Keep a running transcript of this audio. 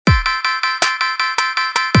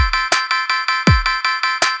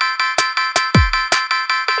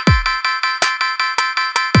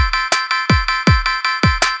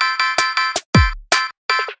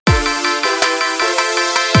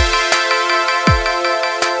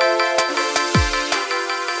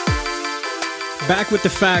Back with the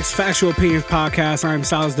facts, Factual Opinions Podcast. I'm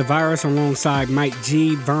Silas the Virus alongside Mike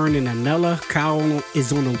G, Vern, and Anella. Kyle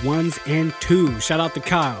is on the ones and twos. Shout out to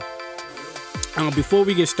Kyle. Before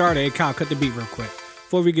we get started, hey Kyle, cut the beat real quick.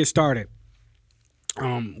 Before we get started,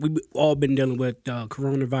 we've all been dealing with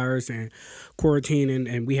coronavirus and quarantine,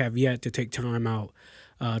 and we have yet to take time out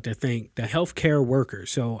to thank the healthcare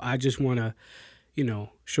workers. So I just want to,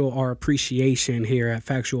 show our appreciation here at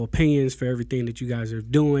Factual Opinions for everything that you guys are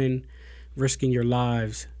doing, risking your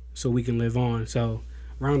lives so we can live on. So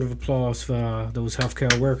round of applause for those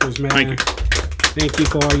healthcare workers, man. Thank you. Thank you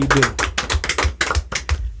for all you do.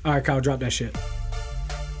 All right, Kyle, drop that shit.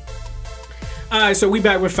 All right, so we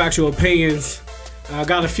back with Factual Opinions. I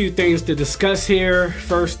got a few things to discuss here.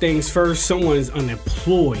 First things first, someone's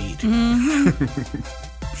unemployed. Mm-hmm.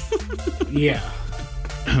 Yeah.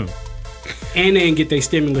 And they didn't get their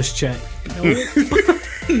stimulus check. Nope.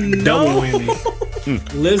 Double whammy.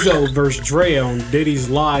 Lizzo versus Dre on Diddy's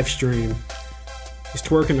live stream is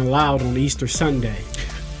twerking aloud on Easter Sunday.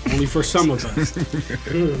 Only for some of us.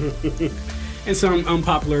 And some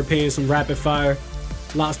unpopular opinions, some rapid fire.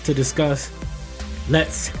 Lots to discuss.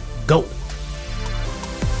 Let's go.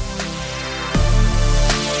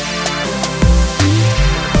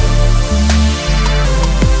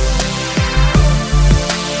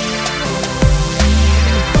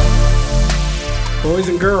 Boys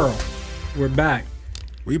and girls, we're back.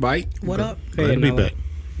 We bite. What up? Hey, Glad to be back.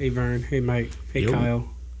 Hey, Vern. Hey, Mike. Hey, Yo. Kyle. All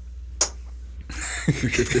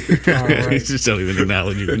right. He just don't even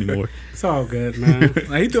acknowledge you anymore. It's all good, man.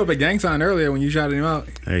 Like, he threw up a gang sign earlier when you shouted him out.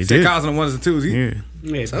 Hey, he Said did. Kyle's on the ones and twos. Yeah.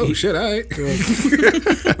 Yeah, Oh, shit, all right.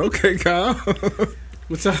 Okay, Kyle.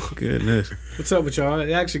 What's up? Goodness. What's up with y'all?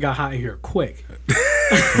 It actually got hot in here quick.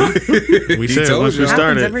 We said told once you. we Happens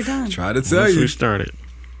started. every time. Try to tell Once you. we started.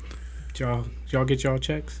 Did y'all get y'all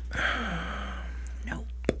checks? Nope.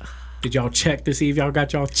 Did y'all check to see if y'all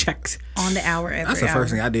got y'all checks? On the hour every That's the hour.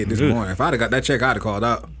 first thing I did this morning. If I'd have got that check, I'd have called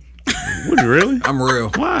out. Would you really? I'm real.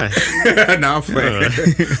 Why? Nah, I'm playing. I'm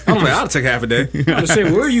playing. I'll take half a day. I was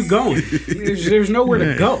saying, where are you going? There's nowhere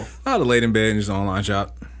to go. I'd have laid in bed and just online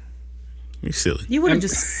shop. You silly. You would have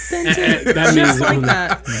just spent it That means just like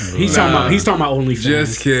that. He's talking about OnlyFans.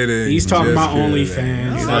 Just kidding. He's talking Just about kidding.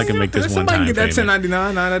 OnlyFans. He's like, I can make this one time Somebody get that payment.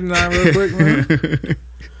 $10.99, $9.99 real quick, man.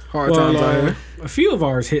 Hard times out here. A few of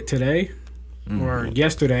ours hit today or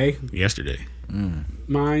yesterday. Yesterday.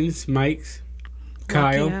 Mine's, Mike's, Lucky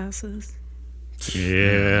Kyle. asses.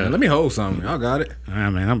 Yeah. Let me hold something. Y'all got it. Ah,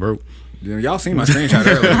 man, I'm broke. Y'all seen my screenshot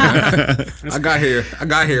earlier. Man. I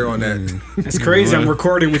got here on that. That's crazy. I'm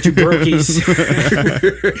recording with you brokies.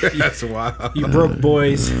 That's wild. You broke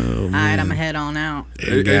boys. All right, I'm going to head on out.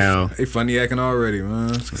 Hey, gal. They funny acting already,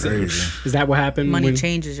 man. It's crazy. Is that what happened? Money when-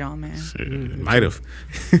 changes y'all, man. Might have.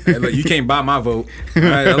 Hey, look, you can't buy my vote. All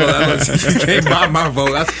right, look, you can't buy my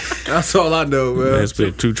vote. That's all I know, man. Let's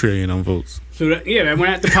put $2 trillion on votes. So when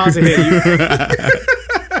that deposit hit,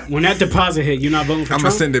 when that deposit hit, you're not voting for I'm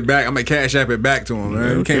Trump? gonna send it back. I'm gonna cash app it back to him,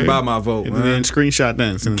 man. You can't buy my vote, And man. then screenshot that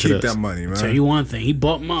and send it Keep to us. that money, man. Tell you one thing, he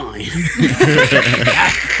bought mine.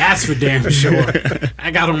 That's for damn sure.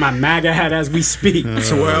 I got on my MAGA hat as we speak.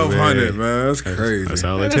 1,200, man. That's crazy. That's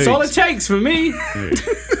all it That's takes. all it takes for me.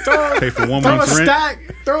 Pay for 1 Throw a month's rent. stack.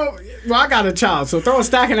 Well, I got a child, so throw a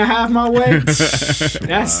stack and a half my way.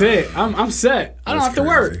 That's it. I'm set. I don't have to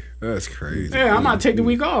work. That's crazy. Yeah, I'm not take the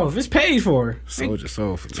week off. It's paid for. Soldier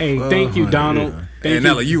soul for Hey, thank you, 1,200, Donald. man. Thank Hey, you.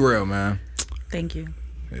 Nella, you real, man. Thank you.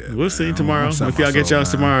 Yeah, We'll see man. tomorrow. I'm If y'all get soul,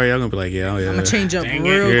 y'all's man. tomorrow, y'all gonna be like, yeah, oh, yeah. I'm going to change up Dang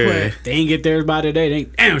real it. Yeah. quick. They ain't get theirs by today. They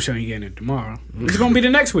ain't damn sure you getting it tomorrow. It's gonna be the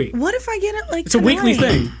next week. What if I get it like It's a weekly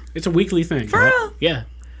thing. It's a weekly thing. For real? Yeah.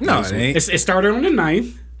 No, it ain't. It started on the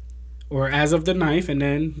 9th, or as of the 9th, and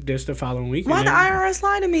then just the following week. Why and the then- IRS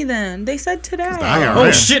lie to me then? They said today. IRS.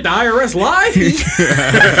 Oh shit! The IRS lied.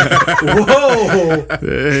 Whoa!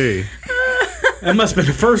 Hey. That must have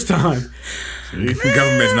been the first time.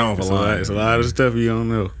 Government's known for lying. It's a lot of stuff you don't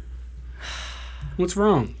know. What's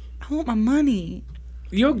wrong? I want my money.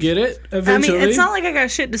 You'll get it I eventually. mean, it's not like I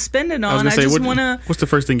got shit to spend it I was on. gonna I say, just want to. what's the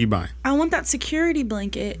first thing you buy? I want that security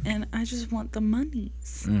blanket, and I just want the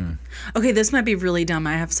monies. Okay, this might be really dumb.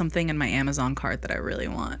 I have something in my Amazon cart that I really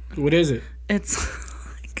want. What is it? It's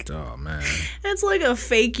Oh, man. it's like a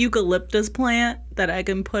fake eucalyptus plant that I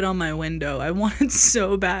can put on my window. I want it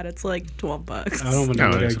so bad. It's like $12. I don't even know No,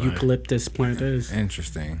 what a that's fine. eucalyptus plant is.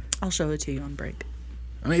 Interesting. I'll show it to you on break.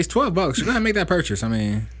 I mean, it's $12. You gotta make that purchase. I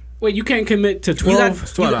mean, Wait, you can't commit to got-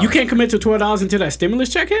 $12. You can't commit to $12 until that stimulus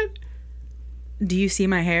check hit. Do you see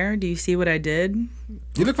my hair? Do you see what I did?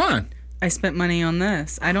 you look fine. I spent money on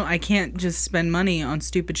this. I can't just spend money on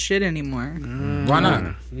stupid shit anymore. Why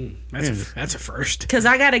not? That's a first. Because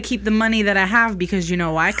I got to keep the money that I have because you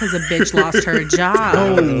know why? Because a bitch lost her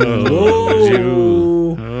job.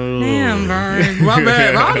 Damn, Vern. My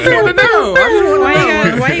bad. I just want to know.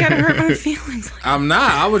 Why you gotta hurt my feelings? I'm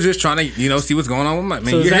not. I was just trying to, see what's going on with my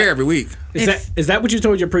man. So is You're that- here every week. Is that what you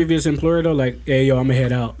told your previous employer though? Like, hey, yo, I'm gonna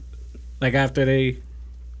head out. Like after Wait,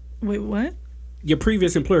 what? your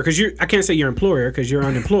previous employer, because I can't say your employer because you're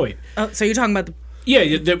unemployed. Oh, so you're talking about the Yeah,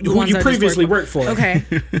 who ones you I just previously worked worked for. Okay.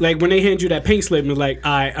 Like when they hand you that pink slip and was like,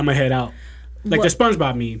 all right, I'm gonna head out. Like What- the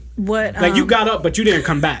SpongeBob meme. what? Like you got up, but you didn't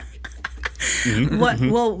come back. what?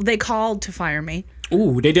 Well, they called to fire me.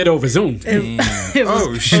 Ooh, they did over Zoom. It was,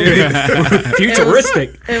 Oh shit!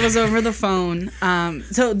 Futuristic. It was over the phone.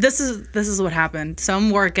 So this is what happened. So I'm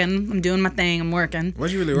working. I'm doing my thing. I'm working.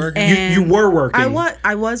 Was you really working? And You were working.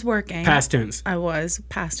 I was working. Past tense. I was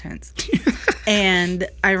past tense. And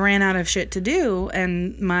I ran out of shit to do.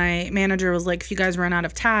 And my manager was like, if you guys run out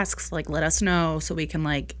of tasks, like let us know so we can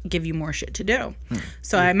like give you more shit to do.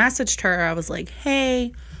 So I messaged her. I was like,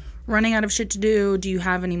 hey, running out of shit to do. Do you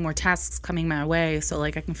have any more tasks coming my way so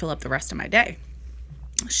like I can fill up the rest of my day?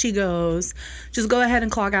 She goes, just go ahead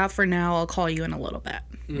and clock out for now. I'll call you in a little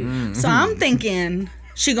bit. So I'm thinking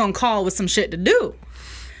she gonna call with some shit to do.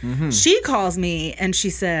 She calls me and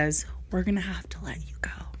she says, we're gonna have to let you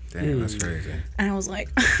go. Damn, that's crazy. And I was like,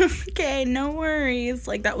 okay, no worries.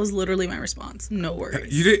 Like that was literally my response. No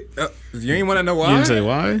worries. You did. You ain't want to know why? You didn't say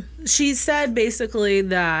why? She said basically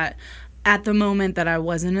that at the moment that I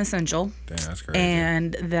wasn't essential Damn, that's crazy.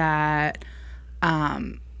 and that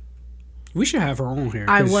We should have her on here.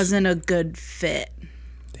 I 'cause wasn't a good fit.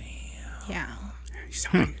 Damn. Yeah. you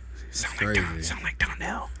sound crazy. like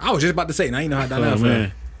Donnell. I was just about to say. Now you know how Donnell Oh feel.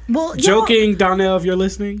 man, Well, Joking, Donnell, if you're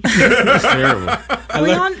listening. that's terrible.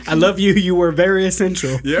 I love you. You were very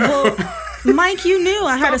essential. Yeah. Mike, you knew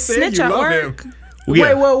I had a Stop saying snitch you at love work. him.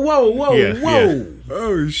 Wait, whoa. Yeah.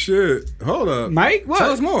 Oh shit! Hold up, Mike, what?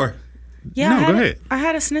 Tell us more. Yeah, No, I had go a- ahead. I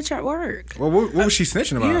had a snitch at work. Well, what was she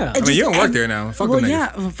snitching about? Yeah. I mean, you don't work there now. Fuck well, them niggas.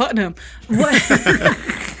 yeah, well, fuck them.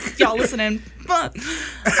 What? Y'all listening? Fuck.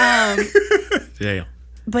 Damn.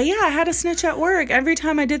 But yeah, I had a snitch at work. Every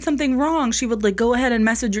time I did something wrong, she would like go ahead and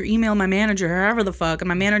message or email my manager, however the fuck, and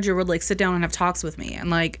my manager would like sit down and have talks with me.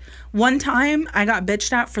 And like one time, I got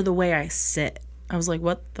bitched at for the way I sit. I was like,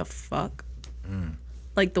 what the fuck?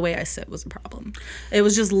 Like the way I sit was a problem. It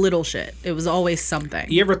was just little shit. It was always something.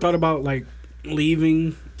 You ever thought about like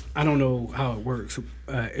leaving? I don't know how it works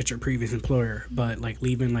at your previous employer, but like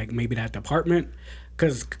leaving like maybe that department.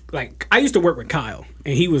 Cause like I used to work with Kyle,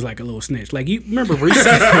 and he was like a little snitch. Like you remember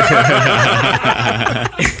recess?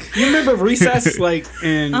 You remember recess? Like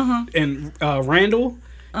and Randall,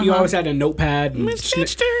 he always had a notepad. And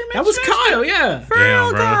that was Kyle. Yeah,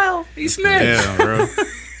 Damn, bro. Kyle. he snitched. Damn, bro.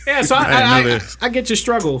 Yeah, so didn't know this. I get your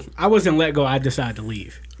struggle. I wasn't let go. I decided to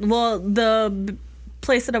leave. Well, the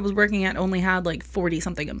place that I was working at only had like 40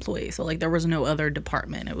 something employees. So like there was no other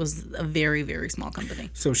department. It was a very, very small company.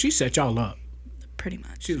 So she set y'all up. Pretty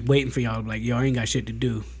much. She was waiting for y'all to be like, yo, I ain't got shit to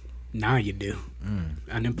do. Now you do.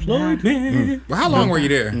 Unemployment. Well, how long were you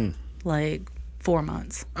there? Like 4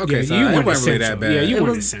 months. Okay, Yeah, so you it weren't wasn't really essential. that bad. Yeah, you It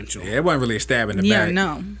weren't was- essential. Yeah, it wasn't really a stab in the Yeah, back.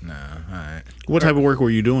 no. No, all right. What type of work were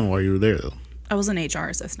you doing while you were there, though? I was an HR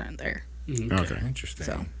assistant there. Okay. Interesting.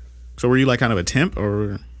 So So were you like kind of a temp,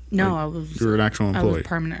 or no, I was you were an actual I was employee?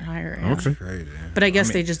 permanent hire. Yeah. Okay. Crazy. But I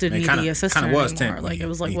guess they just didn't need kinda, the assistant Kind of was anymore. temp. Like when it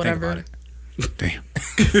was like you think whatever. about it. Damn.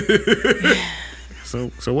 So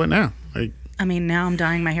what now? Like, I mean, now I'm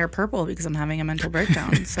dyeing my hair purple because I'm having a mental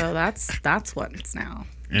breakdown. So that's what's now.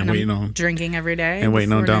 and I'm waiting on drinking every day. and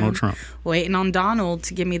waiting on before Donald noon. Trump. Waiting on Donald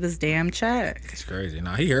to give me this damn check. It's crazy.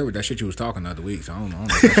 Nah, he heard with that shit you was talking the other week, so I don't know.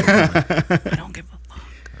 That's I don't give a fuck.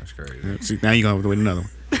 crazy. See, now you're gonna have to wait another one.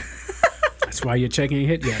 That's why your check ain't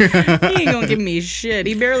hit yet. He ain't gonna give me shit.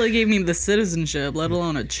 He barely gave me the citizenship, let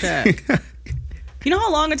alone a check. You know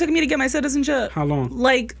how long it took me to get my citizenship? How long?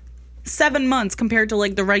 Like 7 months compared to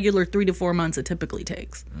like the regular 3 to 4 months it typically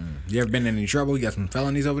takes. You ever been in any trouble? You got some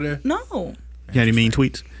felonies over there? No. You had any mean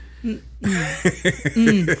tweets?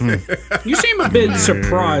 You seem a bit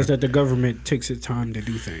surprised that the government takes its time to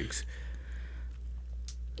do things.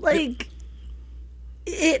 Like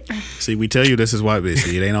it See, we tell you this is white bitch.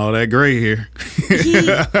 See, it ain't all that gray here.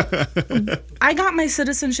 I got my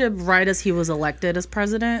citizenship right as he was elected as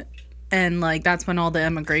president. And like that's when all the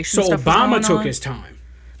immigration So stuff was Obama going took on. his time.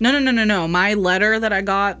 No. My letter that I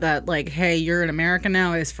got that like, hey, you're an American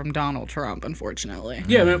now is from Donald Trump, unfortunately.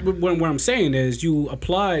 Yeah, but what I'm saying is you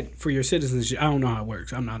applied for your citizenship. I don't know how it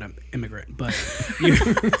works. I'm not an immigrant, but you,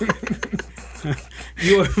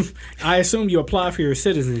 I assume you applied for your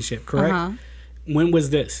citizenship, correct? Uh-huh. When was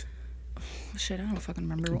this? Shit, I don't fucking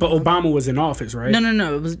remember. But Obama was in office, right?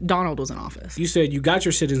 No. It was Donald was in office. You said you got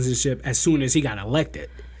your citizenship as soon as he got elected.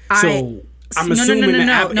 I- So I'm assuming if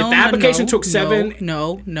the application took 7.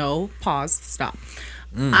 No. Pause. Stop.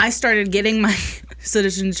 I started getting my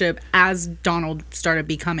citizenship as Donald started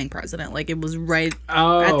becoming president. Like, it was right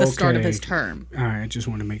at the start of his term. All right, I just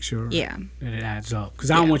want to make sure Yeah. that it adds up.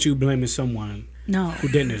 Because I don't want you blaming someone No. who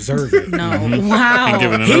didn't deserve it. No. Wow.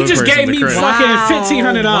 Giving He another just person gave the me credit. fucking Wow.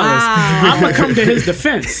 $1,500. Wow. I'm going to come to his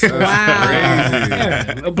defense. Crazy.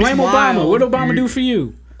 Yeah. Blame Obama. What did Obama do for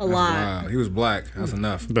you? A lot. Wow, he was black. That's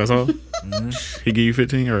enough. That's all. He give you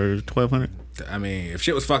 15 or 1,200. I mean, if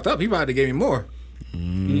shit was fucked up, he probably gave me more.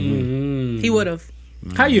 He would have.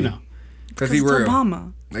 How you know? Because he It's real.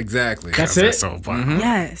 Obama. Exactly. That's it? So fun.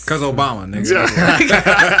 Yes. Because Obama, nigga.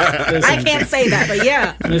 I can't say that, but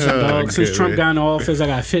yeah. Listen, dog, since good, Trump man. got in office, I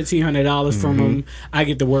got $1,500 from him. I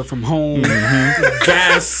get to work from home.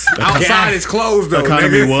 Gas. Outside is closed, though,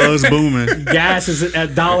 Economy nigga. was booming. Gas is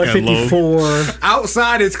at $1.54.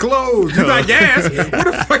 Outside is closed. You got gas. Where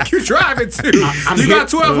the fuck you driving to? I'm You here- got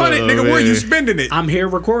 1,200, nigga. Where you man. spending it? I'm here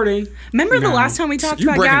recording. Remember the last time we talked You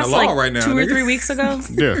about breaking gas the law like right now, 2 or nigga. 3 weeks ago?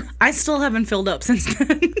 Yeah. I still haven't filled up since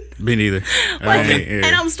then. Me neither. Like, and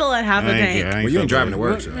I'm still at half a tank. Well, you ain't driving to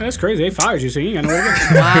work, so. That's crazy. They fired you, so you ain't got no work.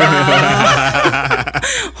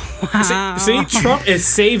 Wow. See, Trump is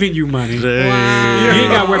saving you money. You Wow.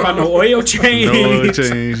 ain't got to worry about no oil change. No oil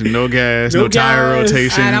change, no gas, No no tire gas.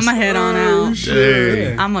 rotations. All right, I'm going to head on out.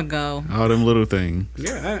 Hey, I'm going to go. all them little things.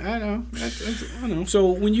 Yeah, I know. I know.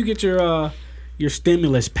 So when you get your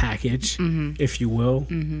stimulus package, if you will,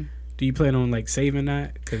 do you plan on like saving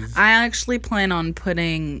that? 'Cause I actually plan on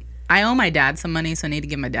putting. I owe my dad some money, so I need to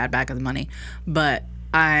give my dad back his money. But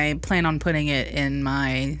I plan on putting it in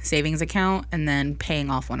my savings account and then paying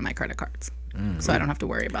off one of my credit cards, so I don't have to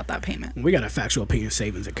worry about that payment. we got a factual opinion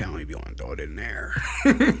savings account if you want to throw it in there.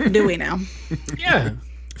 Do we now? Yeah,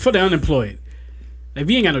 for the unemployed. If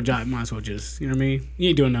you ain't got no job, might as well just, you know what I mean? You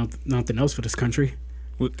ain't doing nothing else for this country.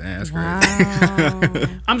 Damn, that's crazy.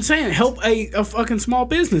 Wow. I'm saying help a fucking small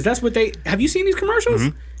business. That's what they. Have you seen these commercials?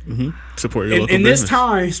 Support your local In this business.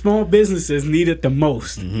 time, small businesses need it the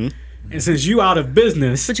most. And since you out of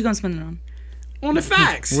business, What you gonna spend it on? on the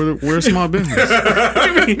facts. We're a small business.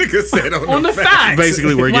 Nigga said On the facts.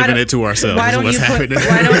 Basically, we're Why giving don't- it to ourselves. Why is don't what's you put?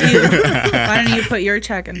 happening. Why don't you put your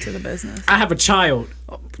check into the business? I have a child.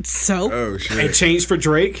 So Oh, It shit. changed for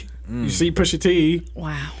Drake. You see Pusha T.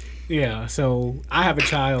 wow. Yeah, so I have a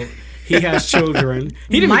child. He has children.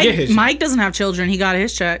 He didn't Mike, get his. Mike doesn't have children. He got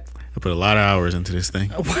his check. I put a lot of hours into this thing.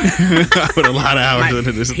 I put a lot of hours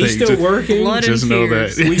into this He's thing. still working. Blood Just and know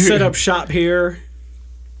tears. that. We set up shop here.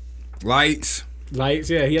 Lights. Lights,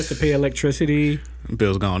 yeah. He has to pay electricity.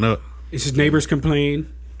 Bill's gone up. It's his neighbors complain.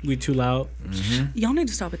 We too loud. Y'all need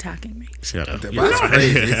to stop attacking me. Shut up. That's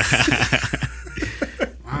crazy.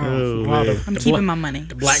 Wow, the, I'm the keeping bla- my money.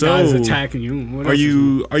 the black So, guys attacking you. What Are else is-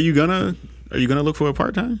 you gonna look for a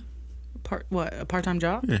part time? A part-time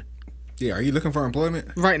job? Yeah, are you looking for employment?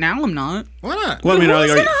 Right now, I'm not. Why not? Well, I mean, Who's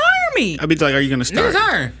like, gonna hire me? I mean, like, are you gonna start? Niggas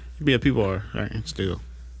hiring. Yeah, people are still.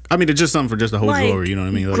 I mean, it's just something for just a whole Like, drawer. You know what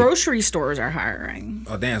I mean? Like, Grocery stores are hiring.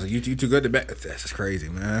 Oh, damn, so you too good to bet. That's just crazy,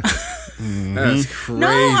 man. That's crazy. No,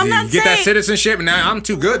 I'm not Get that saying- citizenship, and now I'm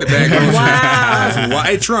too good to beg groceries. Wow. That's why.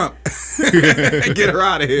 Hey, Trump. Get her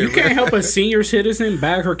out of here, You can't man. help a senior citizen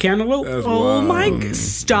bag her cantaloupe. That's Oh wild. my!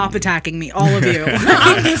 Stop attacking me, all of you.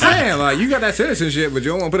 I'm just saying, like, you got that citizenship, but you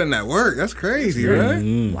don't want to put in that work. That's crazy, right?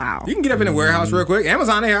 Wow. You can get up in the warehouse real quick.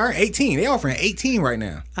 Amazon, they are 18. They offering 18 right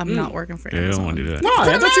now. I'm not working for yeah, I don't Amazon. want to do that. No, Put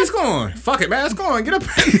I a thought you. mask on. Fuck it, mask on. Get up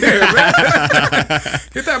in there, man.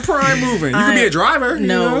 Get that prime moving. You can be a driver. You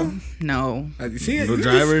No, know? no. You see it? No You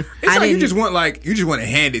driver? Just, it's I like you didn't- just want to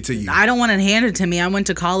hand it to you. I don't want it handed to me. I went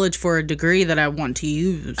to college for a degree that I want to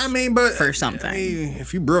use. I mean, but For something. I mean,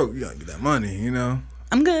 if you broke, you gotta get that money. You know.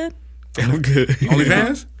 I'm good. I'm good.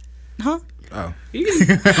 OnlyFans. Huh? Oh, You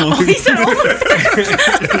can, Oh, he said, oh,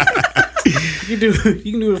 you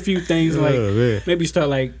can do a few things like Oh, man. maybe start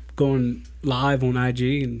like going live on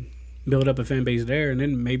IG and build up a fan base there, and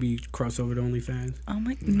then maybe cross over to OnlyFans. oh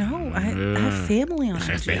my, no, I have family on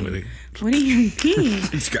IG. Family. What do you mean? you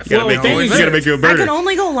just got Well, family things- on You gotta make your I burger. can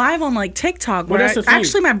only go live on like TikTok. Well, Where that's the thing.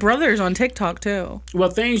 actually, my brother's on TikTok too. Well,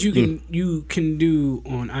 things you can do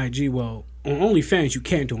on IG. Well, on OnlyFans you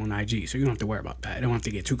can't do on IG, so you don't have to worry about that. You don't have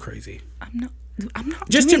to get too crazy. I'm not.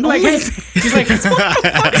 Just to doing be like, hey, OnlyFans. just like,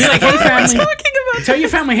 be like, hey, family. Talking about Tell your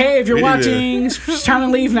family, hey, if you're We need watching, it's time to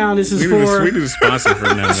leave now. This is We for need a sponsor for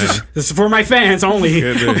now, man. this is for my fans only.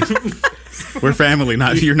 Yeah, dude. We're family,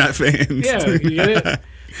 you're not fans. Yeah, you get it?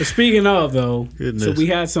 But speaking of, though, Goodness. so we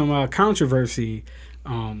had some controversy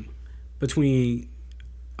between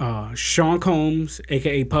Sean Combs,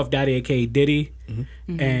 a.k.a. Puff Daddy, a.k.a. Diddy,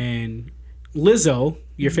 and Lizzo,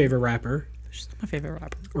 your favorite rapper. She's my favorite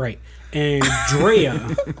rapper. Right. And Drea,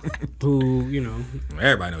 who,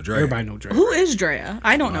 Everybody know Dre. everybody know Drea. Who is Drea?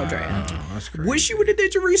 I don't know Drea. Oh, that's crazy. Wish you would have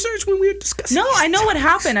did your research when we were discussing. No, I know what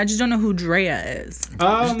happened. I just don't know who Drea is. You go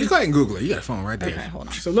ahead and Google it. You got a phone right there. Okay, hold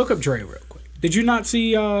on. So look up Drea real quick. Did you not see,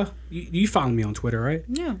 you follow me on Twitter, right?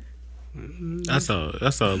 Yeah. I saw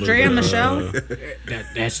a little Drea bit, Michelle?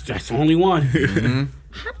 That's the only one.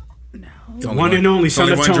 It's One and only It's son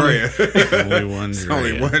only of one Tony. Drea. only one. It's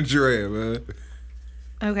only one Drea, man.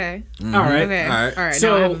 Okay. All right. Okay. All right. All right. So-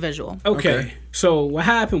 now I have a visual. Okay. Okay. So what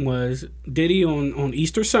happened was Diddy on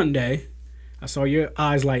Easter Sunday. I saw your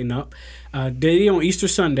eyes lighting up. Diddy on Easter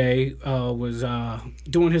Sunday was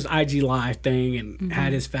doing his IG live thing and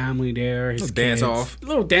had his family there. His Little dance kids. off.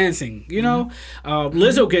 Little dancing,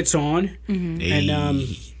 Lizzo gets on and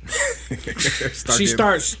she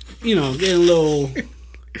starts, getting a little,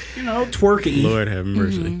 twerky. Lord have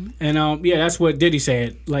mercy. And that's what Diddy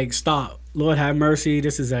said. Like, stop. Lord have mercy.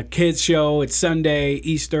 This is a kids show. It's Sunday,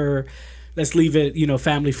 Easter. Let's leave it,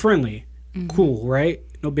 family friendly. Cool, right?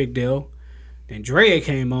 No big deal. Then Drea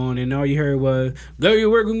came on, and all you heard was, "Girl, you're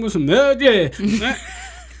working with some yeah."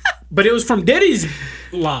 But it was from Diddy's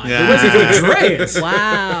live. It wasn't from Drea's.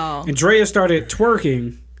 Wow. And Drea started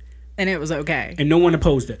twerking, And it was okay. and no one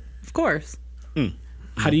opposed it. Of course.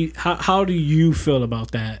 How do you feel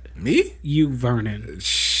about that, Me? you Vernon?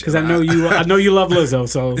 Because I know you love Lizzo,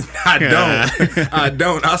 so. I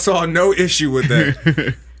don't. I saw no issue with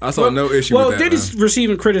that. I saw no issue Well, with that. Diddy's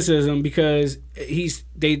receiving criticism because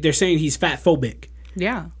they're saying he's fat phobic.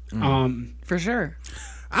 Yeah. For sure.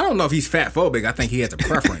 I don't know if he's fat phobic. I think he has a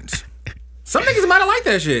preference. Some niggas might have liked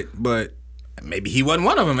that shit, but maybe he wasn't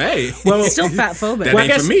one of them. Hey, Well, Still fat phobic. That well,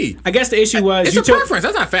 ain't for me. I guess the issue was It's a preference.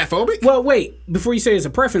 That's not fat phobic. Well, wait. Before you say it's a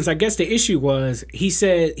preference, I guess the issue was he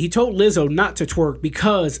told Lizzo not to twerk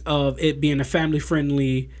because of it being a family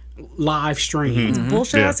friendly live stream,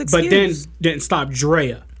 Bullshit ass excuse. but then didn't stop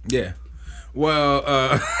Drea. Yeah. Well,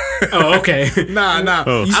 Oh, okay.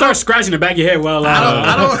 nah. You start scratching the back of your head. Well,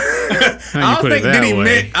 I don't put it think that Diddy way?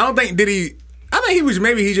 meant. I don't think Diddy. I think he was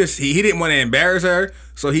maybe he didn't want to embarrass her,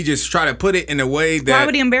 so he just tried to put it in a way that. Why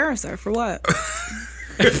would he embarrass her? For what?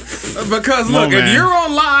 Because look, on, if man. you're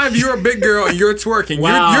on live, you're a big girl and you're twerking.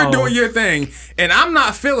 Wow. You're doing your thing, and I'm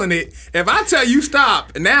not feeling it. If I tell you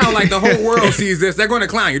stop, now like the whole world sees this, they're going to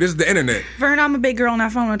clown you. This is the internet. Vern, I'm a big girl and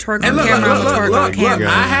if I want to twerk on And look, camera, I'm going to twerk on look, camera.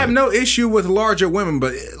 I have no issue with larger women,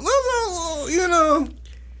 but Lizzo,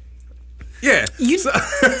 yeah.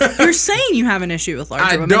 You're saying you have an issue with larger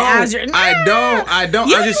I women. don't. As you're, I don't.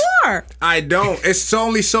 Yeah, I just. you are. I don't. It's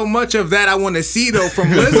only so much of that I want to see though from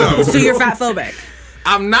Lizzo. So you're fat phobic.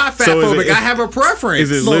 I'm not fat So is phobic. it- I have a preference.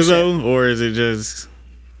 Is it Bullshit. Lizzo or is it just?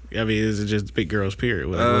 I mean, is it just big girls? Period.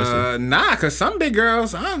 What's it? Nah, cause some big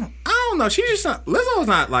girls, I don't know. She's just not, Lizzo's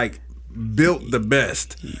not like built the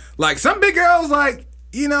best. Like some big girls, like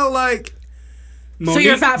like. So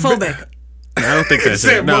you're fat phobic. I don't think that's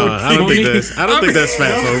Said it. No, I don't think Monique. that's. I don't think that's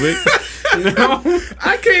fat phobic.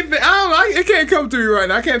 I can't. It can't come to me right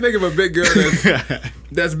now. I can't think of a big girl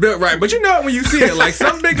that's built right. But you know it when you see it. Like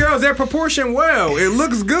some big girls, they're proportioned well. It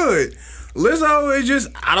looks good. Lizzo is just.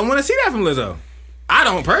 I don't want to see that from Lizzo. I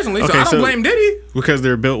don't personally. So Okay, I don't so- blame Diddy. Because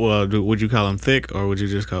they're built well. Would you call them thick, or would you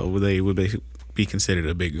just call? Would they be considered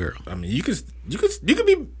a big girl? I mean, you could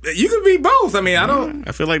be both. I mean, I don't.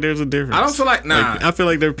 I feel like there's a difference. I don't feel like nah. I feel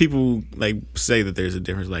like there are people like say that there's a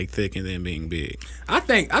difference, like thick and then being big. I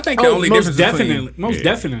think the only most difference definitely, between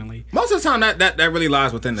definitely. most of the time that really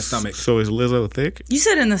lies within the stomach. So is Lizzo thick? You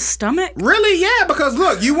said in the stomach? Really, yeah, because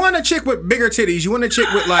look, you want a chick with bigger titties, you want a chick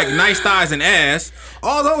with like nice thighs and ass.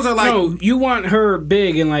 All those are like No, you want her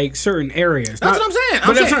big in like certain areas. That's what I'm saying.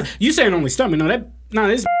 But that's not, you saying only stomach? No,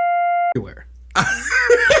 this everywhere.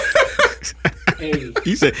 Hey.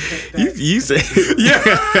 You said you said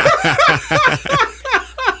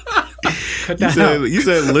Cut that out. you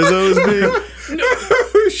said Lizzo is big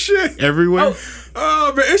oh shit. everywhere.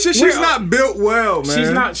 Oh man, it's just she's not built well,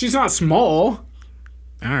 man. She's not small.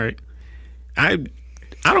 All right, I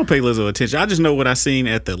don't pay Lizzo attention. I just know what I seen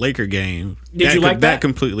at the Laker game. Did you like that? That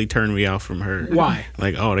completely turned me off from her. Why?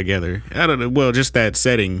 Like altogether. I don't know. Well, just that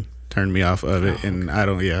setting turned me off of it, and I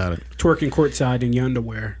don't. Twerking courtside in your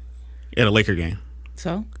underwear. At a Laker game.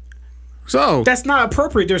 So? So That's not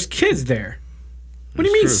appropriate. There's kids there. What do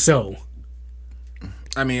you mean true. so?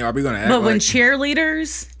 I mean, are we gonna act But when like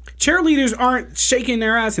cheerleaders cheerleaders aren't shaking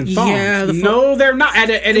their ass in thongs. Yeah, no, they're not. At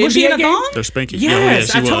an Was she NBA in a game? thong? They're spanking.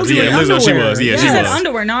 Yes, she I told was. you Yeah, in Lizzo, she underwear. was. Yeah, Yeah. she She said was.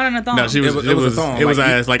 underwear, not in a thong. No, she was. It was a thong. It was Like,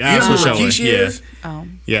 ass. Like you ass know was what showing. Keisha Yeah. is? Oh,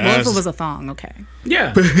 Yeah, well, ass- if it was a thong, okay.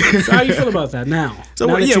 Yeah. So how you feel about that now? So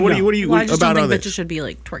Now what? that Yeah. you What do know. you? What do you? Well, I just about don't all think bitches this? should be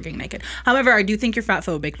like twerking naked. However, I do think you're fat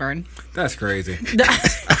phobic, Vern. That's crazy.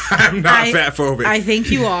 I'm not fat phobic. I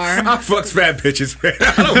think you are. I fucks fat bitches, man.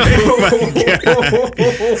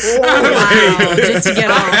 Wow, just to get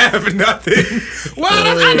I off. have nothing. Well,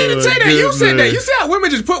 I didn't say that. You said that. You said how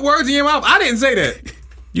women just put words in your mouth. I didn't say that.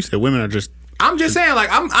 You said women are just. I'm just saying, like,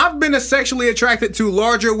 I've been sexually attracted to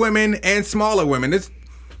larger women and smaller women.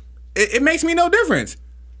 It makes me no difference.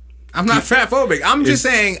 I'm not fat phobic. I'm just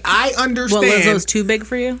saying I understand. Well, Lizzo's too big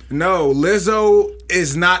for you? No, Lizzo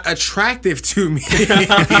is not attractive to me.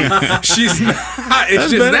 She's not.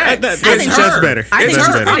 It's just better. that. I It's think her. that's better. I It's think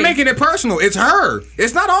her. that's better. I'm making it personal. It's her.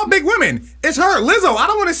 It's not all big women. It's her. Lizzo, I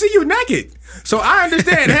don't want to see you naked. So I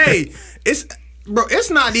understand. Hey, it's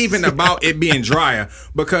not even about it being drier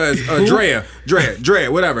because Drea,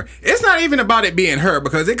 whatever. It's not even about it being her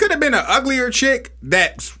because it could have been an uglier chick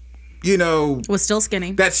that's, you know, Was still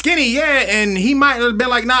skinny. that skinny, yeah, and he might have been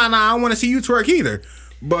like, nah, I don't want to see you twerk either.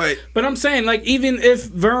 But But I'm saying, like, even if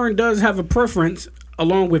Vern does have a preference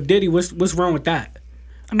along with Diddy, what's wrong with that?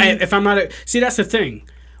 I mean, if I'm not see, that's the thing.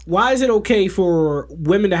 Why is it okay for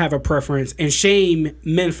women to have a preference and shame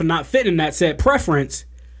men for not fitting that said preference,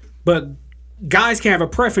 but guys can have a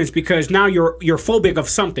preference because now you're phobic of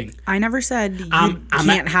something? I never said you I'm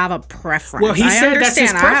can't have a preference. Well, he I said that's his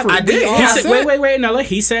understand. preference. I did. He Yeah, said, I said- wait, Nella.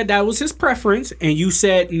 He said that was his preference, and you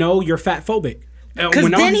said no, you're fat phobic. Because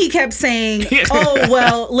then he kept saying, "Oh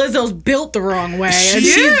well, Lizzo's built the wrong way." And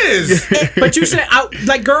she is. But you said,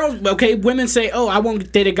 like, girls, okay, women say, oh, I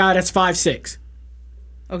won't date a guy that's 5'6".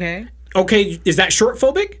 Okay. Okay, is that short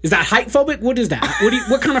phobic? Is that height phobic? What is that?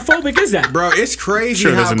 What kind of phobic is that? Bro, it's crazy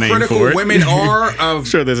Sure, there's how a name critical for it. women are of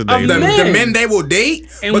Sure, there's a of name the, for it. the men they will date.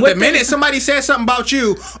 And but what the minute they- somebody says something about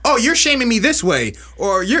you, oh, you're shaming me this way,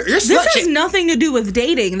 or you're This slut has shaming. nothing to do with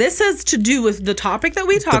dating. This has to do with the topic that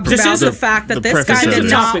we talked This about. is The the- fact that the this guy preference of did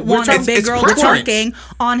it. not Topic. We're want a talking- big it's girl preference. twerking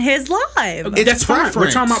on his live. It's That's fine. We're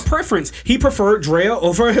preference. talking about preference. He preferred Drea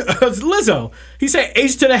over Lizzo. He said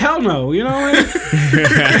H to the hell no. You know what I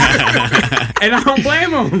mean? And I don't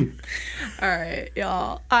blame him. All right,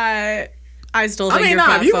 y'all. I still think I mean, you're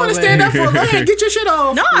nah, if you want to stand up for it, go ahead, get your shit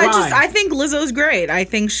off. No, Why? I think Lizzo's great. I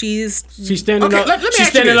think she's She's standing Okay, up. let me She's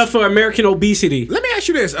ask you standing this. up for American obesity. Let me ask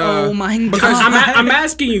you this. Oh my because God. I'm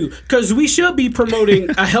asking you because we should be promoting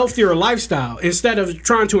a healthier lifestyle instead of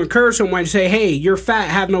trying to encourage someone to say, "Hey, you're fat,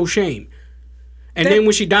 have no shame." And then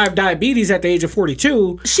when she died of diabetes at the age of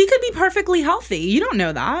 42, she could be perfectly healthy. You don't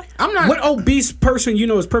know that. I'm not. what obese person you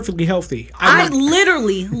know is perfectly healthy? I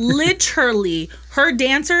literally, her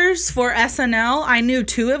dancers for SNL, I knew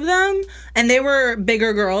 2 of them, and they were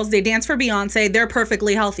bigger girls. They danced for Beyonce. They're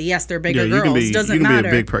perfectly healthy. Yes, they're bigger you girls. can be. Doesn't you can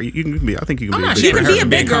matter. be a big. You can be. I think you can I'm be a not big. shaming can her be for a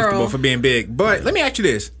being big girl. comfortable for being big. But let me ask you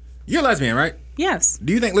this: you're a lesbian, right? Yes,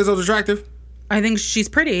 Do you think Lizzo's attractive? I think she's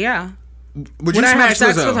pretty. Yeah. Would you Would I smash have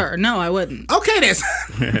sex Lizzo? with her? No, I wouldn't. Okay, then.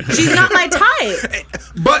 She's not my type.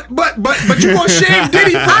 but you gonna shame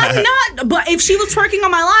Diddy? I'm not. But if she was twerking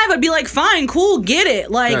on my live, I'd be like, fine, cool, get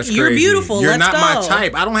it. Like, That's you're crazy. beautiful. You're Let's not go. my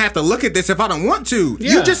type. I don't have to look at this if I don't want to.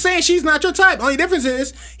 Yeah. You're just saying she's not your type. Only difference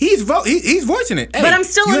is he's voicing it. Hey, But I'm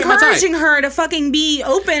still you ain't my type. encouraging her to fucking be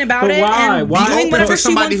open about But it why? and Why? Be doing open whatever for she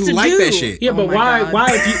somebody wants who to like do. that shit. Yeah, Oh but my why? God.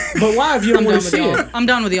 Why if you don't I'm want done to with see y'all. it? I'm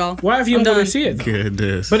done with y'all. Why if you I'm don't want done. to see it?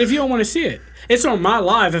 Goodness. But if you don't want to see it, it's on my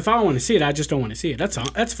live. If I don't want to see it, I just don't want to see it. That's all.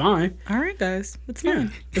 That's fine. All right, guys, it's Yeah.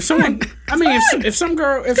 fine. If someone, I mean, if some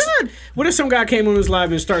girl, what if some guy came on his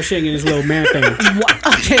live and started shaking his little man thing? What?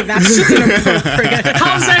 Okay, that's just inappropriate.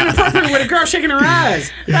 How is that inappropriate with a girl shaking her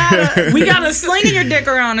eyes? We gotta slinging your dick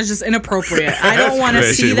around is just inappropriate. I don't want to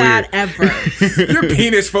That see shit that ever. You're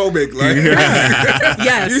penis phobic. Like,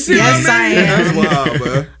 Yes, you see yes, what I mean? I am. That's wild,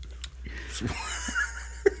 bro.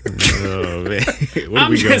 Oh man.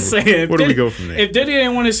 I'm just saying. Where do we go from there? If Diddy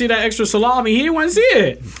didn't want to see that extra salami, he didn't want to see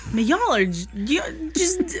it. But y'all are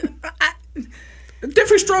just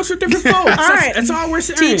Different strokes for different folks. All right. That's all we're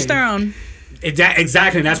saying. teach their own.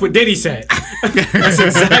 Exactly. That's what Diddy said. That's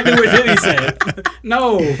exactly what Diddy said.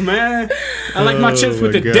 No, man. I like my chips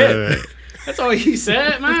with my the God. dip. That's all he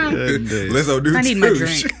said, man. Lizzo do I need too. my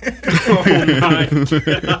drink. Oh my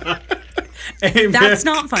God. Hey, man. That's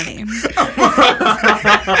not funny.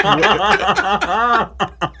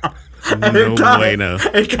 No bueno.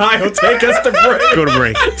 Hey, Kyle, take us to break. Go to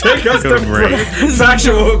break. Take us Go to to break. break.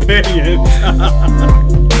 Factual opinion.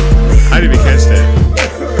 I didn't even catch that.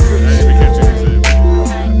 I didn't even catch what you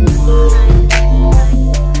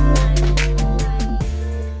said.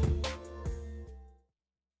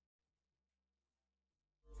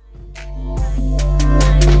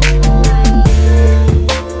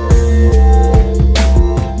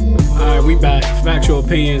 back. Factual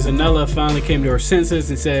opinions. Anella finally came to her senses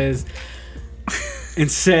and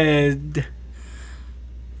said,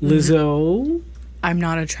 Lizzo. I'm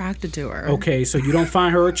not attracted to her. Okay, so you don't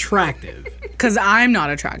find her attractive. Because I'm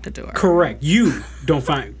not attracted to her. Correct. You don't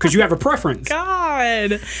find, because you have a preference.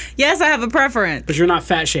 God. Yes, I have a preference. But you're not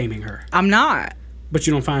fat shaming her. I'm not. But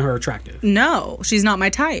you don't find her attractive. No, she's not my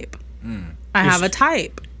type. I have a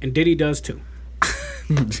type. And Diddy does too.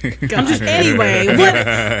 Anyway,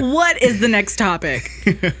 what is the next topic?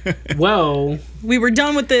 Well, We were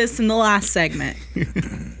done with this in the last segment.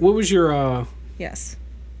 what was your, Yes.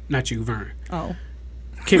 not you, Vern, Oh.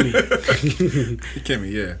 Kimmy.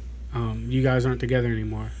 Kimmy, yeah. You guys aren't together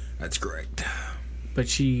anymore. That's correct. But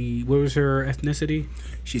what was her ethnicity?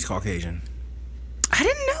 She's Caucasian. I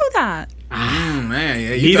didn't know that. Man,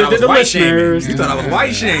 yeah, Neither you thought I did was the white shaming. listeners. You thought I was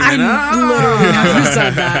white shaming. I literally never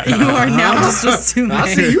said that. You are now just assuming. I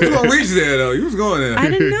see you was gonna reach there though. You was going there. I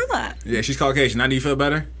didn't know that. Yeah, she's Caucasian. Now do you feel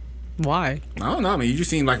better? Why? I don't know. I mean, you just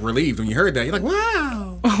seemed like relieved when you heard that. You're like,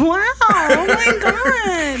 wow. Wow. Oh my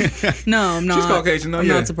God. No, I'm not. She's Caucasian though. I'm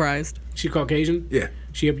Yeah. not surprised. She Caucasian? Yeah.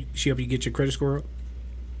 She help you get your credit score up?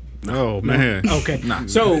 Oh man. Okay. Nah.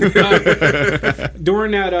 So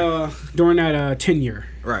during that tenure,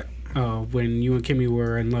 Right. when you and Kimmy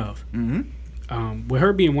were in love, with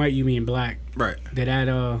her being white, you being black, Right. did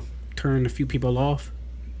that turn a few people off?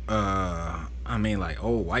 I mean, like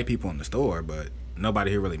old white people in the store, but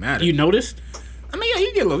nobody here really mattered. You noticed? I mean, yeah,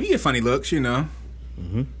 you get funny looks, you know.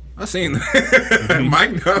 I seen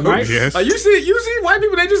Mike. No. Mike? Yes. Like, you see white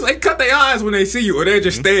people. They cut their eyes when they see you, or they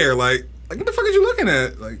just stare. Like what the fuck is you looking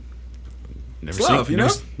at? Like, Never Love, seen, you know?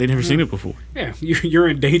 They never seen it before. Yeah, you're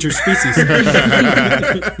an endangered species.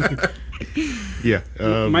 Yeah.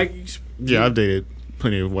 Mike, Yeah, I've dated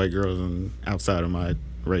plenty of white girls and outside of my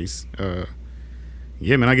race.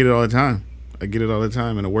 Yeah, man, I get it all the time. And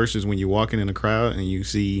the worst is when you're walking in a crowd and you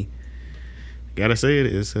see. Gotta say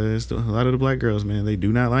it's a lot of the black girls, man. They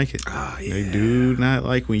do not like it. oh yeah. They do not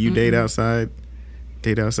like when you date outside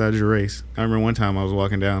your race. I remember one time I was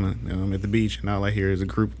walking down at the beach, and all I hear is a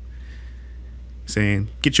group saying,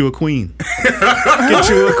 "Get you a queen, get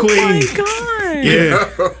you a queen." Oh my God. Yeah.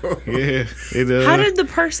 How did the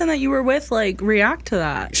person that you were with react to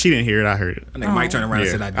that? She didn't hear it? I heard it. I think Mike turned around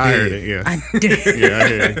Yeah, and said, I heard it. Yeah, I did. yeah, I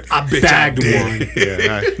heard it. I bitch, bagged I did. one.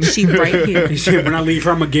 Yeah, She right here. He said, when I leave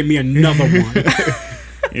her, I'm gonna give me another one.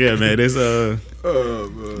 yeah, man. It's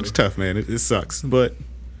tough, man. It sucks, but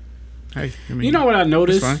hey, I mean, You know what I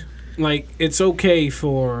noticed? fine. Like, it's okay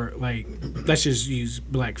for, let's just use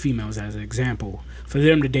black females as an example, for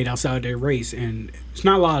them to date outside their race, and it's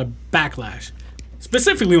not a lot of backlash,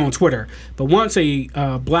 specifically on Twitter. But once a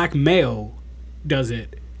black male does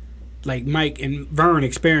it, like Mike and Vern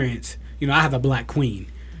experience, I have a black queen.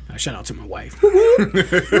 Shout out to my wife.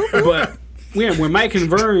 But yeah, when Mike and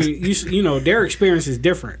Vern, their experience is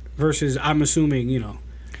different versus, I'm assuming,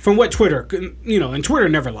 from what Twitter, and Twitter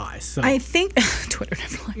never lies. So. I think Twitter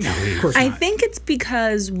never lies. No, of course I not. think it's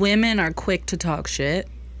because women are quick to talk shit,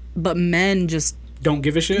 but men just Don't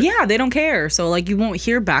give a shit? they don't care. So you won't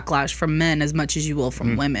hear backlash from men as much as you will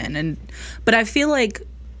from women. But I feel like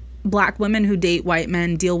black women who date white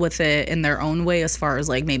men deal with it in their own way, as far as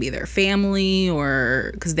maybe their family,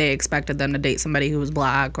 or because they expected them to date somebody who was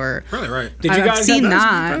black, or Really, right. Did you I've guys seen have,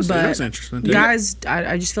 that, that's but interesting. guys,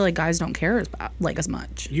 I just feel like guys don't care as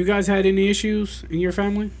much. You guys had any issues in your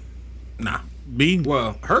family? Nah. B.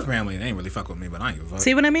 Well, her family, they ain't really fuck with me, but I ain't give a fuck.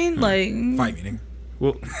 See what I mean? Fight me, nigga.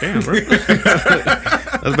 Well, damn, bro.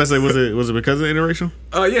 I was about to say, was it because of interracial?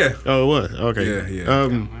 Yeah. Oh, it was. Okay.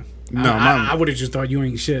 Yeah. No, I would have just thought you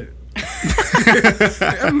ain't shit.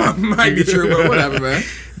 That might be true, but whatever, man.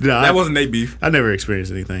 no, That wasn't their beef. I never experienced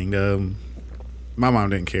anything. My mom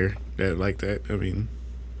didn't care like that. I mean,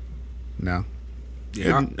 no.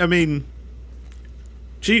 Yeah. I mean,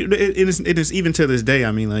 it is even to this day.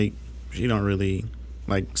 I mean, she don't really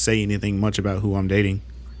say anything much about who I'm dating.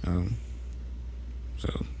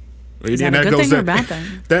 So. Is that a good thing or a bad thing?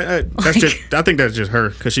 That's just. I think that's just her,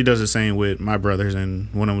 because she does the same with my brothers,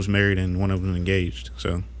 and one of them was married and one of them was engaged.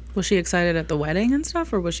 So Was she excited at the wedding and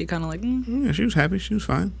stuff, or was she kind of yeah, she was happy. She was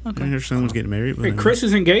fine. Okay. And her son was getting married. But, Hey, Chris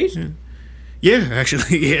is engaged? Yeah,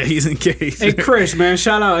 actually, yeah, he's engaged. Hey, Chris, man,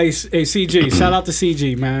 shout out CG. Shout out to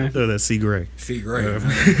CG, man. Oh, that's C. Gray. See, great.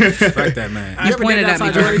 Respect that man. You pointed at me.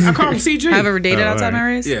 I call him CG. Have I ever dated Oh, outside my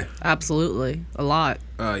alright. race? Yeah. Absolutely. A lot.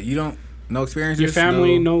 You don't. No experiences. Your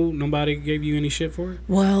family, nobody gave you any shit for it?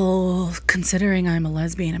 Well, considering I'm a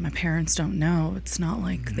lesbian and my parents don't know, it's not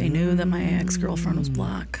like they knew that my ex-girlfriend was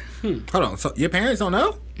black. Hold on. So your parents don't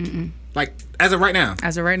know? Mm-mm. Like as of right now.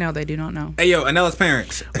 As of right now, they do not know. Hey yo, Anella's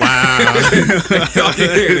parents. Wow. Y'all can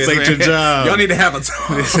hear This this, ain't man. your job. Y'all need to have a talk.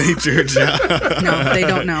 This ain't your job. No, they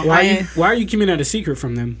don't know. Why are you keeping that a secret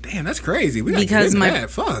from them? Damn, that's crazy. We gotta Because get into that.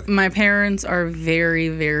 Fuck. my parents are very,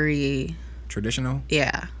 very, Traditional.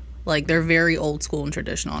 yeah, like they're very old school and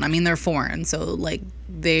traditional. And I mean, they're foreign, so like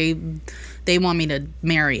they want me to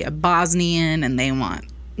marry a Bosnian, and they want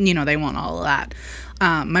all of that.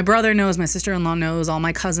 My brother knows, my sister-in-law knows, all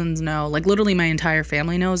my cousins know, like literally my entire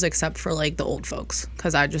family knows except for like the old folks,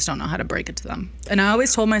 because I just don't know how to break it to them. And I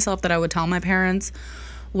always told myself that I would tell my parents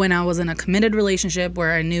when I was in a committed relationship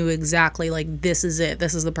where I knew exactly like this is it,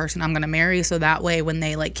 this is the person I'm going to marry, so that way when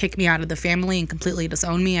they like kick me out of the family and completely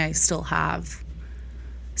disown me, I still have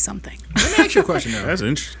something. Let me ask you a question though. That's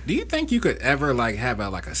interesting. Do you think you could ever like have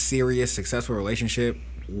a serious, successful relationship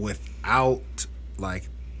without like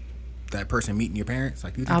that person meeting your parents?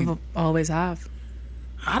 Like, you think I've always have.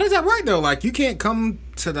 how does that work though? Like, you can't come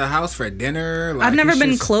to the house for dinner. Like, I've never it's been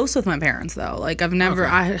just- close with my parents though. Like I've never,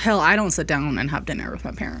 Okay. I don't sit down and have dinner with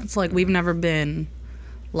my parents. Like we've never been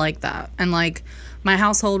like that. And like my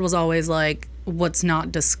household was always like what's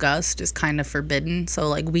not discussed is kind of forbidden. So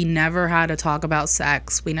like we never had to talk about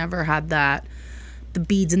sex. We never had that. The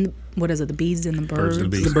beads and what is it? The beads and the birds. and the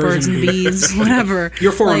bees. The birds Birds and and bees. Whatever.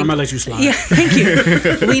 You're foreign. Like, I'm gonna let you slide. yeah, thank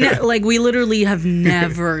you. We literally have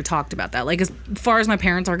never talked about that. Like as far as my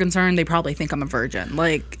parents are concerned, they probably think I'm a virgin.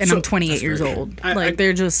 Like, and I'm 28 years great. old. I-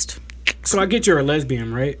 They're just. So I get you're a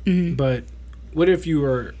lesbian, right? Mm-hmm. But what if you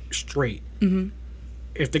were straight? Mm-hmm.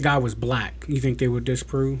 If the guy was black, you think they would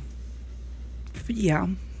disapprove? Yeah,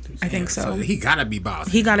 I think so. he gotta be boss.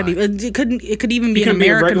 He got to be. It could even be an couldn't be a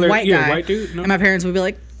American regular- white yeah, guy. white dude? No? And my parents would be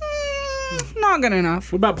like, not good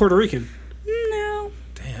enough. What about Puerto Rican? No.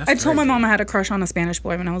 Damn, that's I told my crazy. mom I had a crush on a Spanish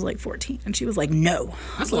boy when I was like 14, and she was like, no.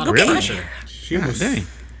 That's a lot of Really? pressure. She almost, dang.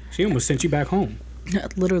 she almost sent you back home.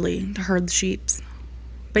 Literally to herd the sheeps.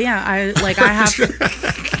 But yeah, I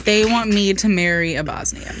have. They want me to marry a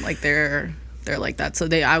Bosnian. Like they're like that. So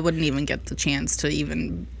I wouldn't even get the chance to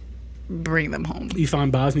even bring them home. You find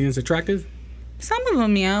Bosnians attractive? Some of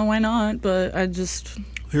them, yeah, why not? But I just.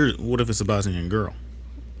 What if it's a Bosnian girl?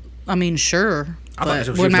 I mean, sure. I thought that's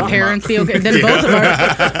But what she would was my talking parents about. be okay? Then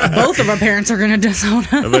both of our parents are gonna disown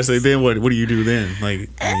us. I was say, then what do you do then? Like,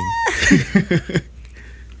 I mean,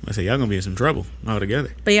 I say y'all gonna be in some trouble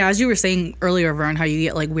altogether. But yeah, as you were saying earlier, Vern, how you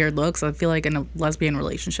get like weird looks. I feel like in a lesbian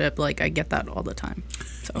relationship, like I get that all the time.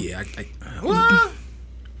 So Yeah. Well,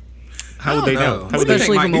 How would they don't know? know. How would they,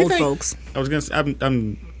 especially Mike? from Do you old think- folks. I was gonna say,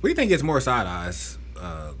 I'm what do you think gets more side eyes?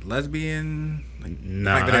 Lesbian?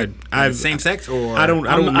 nah. Like that, I've same sex or I don't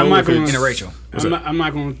I'm know not if gonna- it's interracial? I'm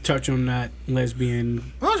not going to touch on that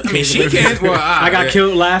lesbian. Well, I mean, she can. Well, I got yeah.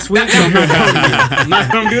 killed last week, so I'm not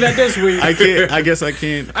going to do that this week. I can't. I guess I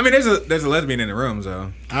can't. I mean, there's a lesbian in the room,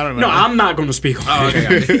 so. I don't know. No, I'm not going to speak on Oh,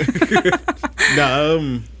 it. okay.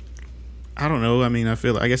 No, I don't know. I mean, I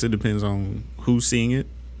guess it depends on who's seeing it,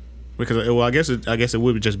 because well, I guess it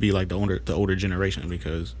would just be like the older generation,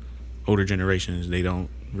 because older generations, they don't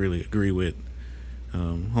really agree with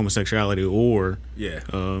homosexuality or Yeah.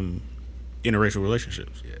 interracial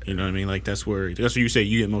relationships. You know what I mean? Like that's where you say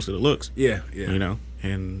you get most of the looks. Yeah. Yeah. You know,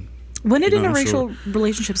 and When did You know, I'm interracial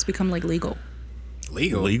relationships become like legal?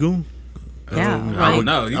 Legal. legal. Yeah, I don't like,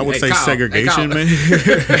 know. I would Hey, say Kyle. segregation, Hey, man.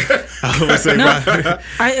 I would say.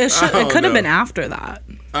 it could have know. been after that,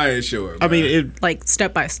 I ain't sure. I mean, it. like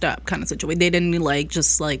step by step kind of situation. They didn't like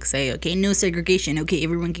just like say, okay, no segregation, okay,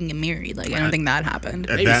 everyone can get married. Like I don't think that happened.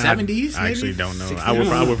 Maybe that- 70s, I actually maybe? don't know. 60s? I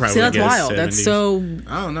would probably See, that's guess wild. 70s. That's so.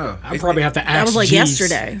 I don't know. I probably have to ask. That was like Jeeves.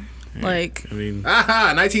 yesterday. Like I mean,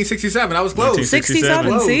 Aha, 1967. I was close.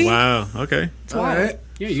 67, see? Wow. Okay. it's All wild. right.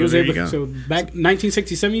 Yeah, So you was there you able. go. So back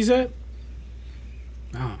 1967, you said.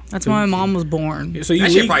 Oh, That's when my mom was born. so you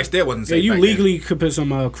That shit leg- probably still wasn't Yeah, safe you back legally could put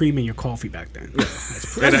some cream in your coffee back then.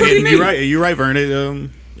 And you're right. You're right,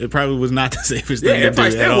 Vern. It probably was not the safest Yeah, thing it to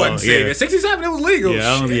probably do at still all. wasn't safe. Yeah. At 67, it was legal.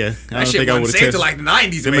 Yeah, I don't- Shit. yeah. I That don't shit think I wasn't would've safe till tested- like the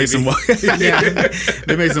 90s, They maybe. made some.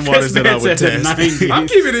 They made some waters that I would That's at test. the 90s. I'm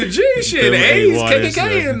keeping it G. Shit, the Them 80s, waters,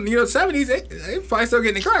 KKK, yeah. and 70s, they probably still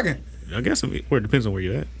getting it cracking. I guess it depends on where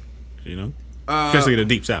you're at. You know, especially the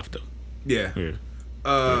deep south though. Yeah. Yeah.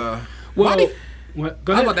 Why Well, do- what?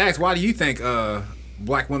 Go I was ahead. about to ask, why do you think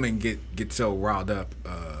black women get so riled up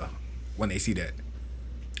when they see that?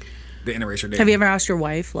 The interracial dating. Have you ever asked your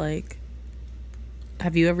wife, like,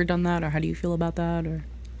 have you ever done that, or how do you feel about that, or?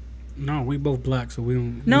 No, we both black, so we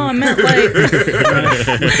don't. No, I meant like.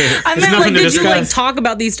 I meant like, did you like talk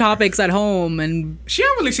about these topics at home? And she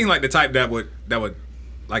don't really seem like the type that would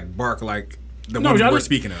like bark like the one we're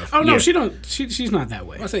speaking of. Oh no, she don't. She's not that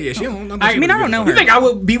way. I say she don't. I mean, I don't know her. You think I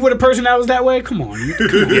would be with a person that was that way? Come on,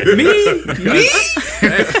 me?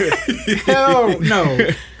 Hell no.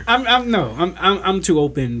 I'm too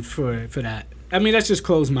open for that. I mean, that's just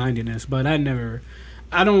closed-mindedness. But I don't.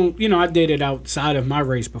 I dated outside of my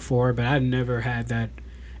race before, but I never had that.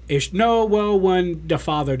 The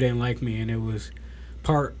father didn't like me, and it was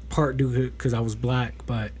part due to because I was black,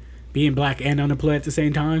 but. Being black and unemployed at the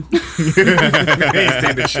same time.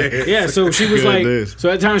 Yeah, so she was like, so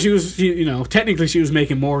at the time she was, technically she was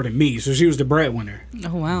making more than me, so she was the breadwinner.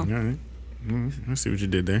 Oh wow! All right, I see what you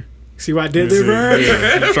did there. See what I did there, bro?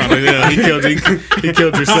 Yeah, he killed your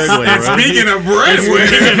segue. Right? Speaking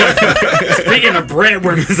of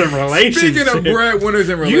breadwinners in relationships. Speaking of breadwinners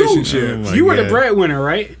in relationships, you were the breadwinner,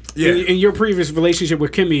 right? Yeah. In your previous relationship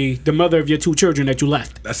with Kimmy, the mother of your 2 children that you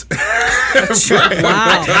left. That's wow.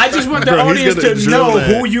 I just want the audience to know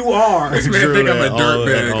who you are. This man think I'm a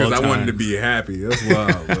dirtbag because I wanted to be happy. That's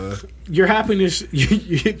wild, bro. Your happiness,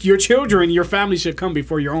 your children, your family should come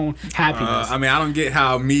before your own happiness. I mean, I don't get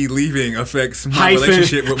how me leaving affects my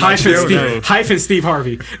relationship with my children. Steve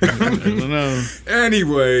Harvey. I don't know.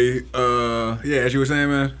 Anyway, as you were saying,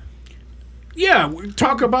 man. Yeah,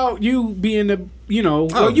 talk about you being the,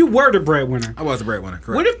 you were the breadwinner. I was the breadwinner,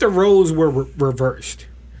 correct. What if the roles were reversed?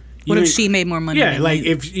 What if she made more money? Yeah, like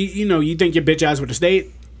if, you think your bitch ass would have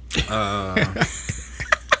stayed? I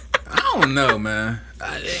don't know, man.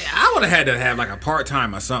 I would have had to have like a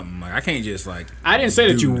part-time or something. Like I can't just like. I didn't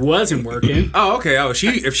say that you wasn't working. Oh, okay. Oh,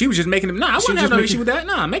 if she was just making them, I wouldn't have no issue with that.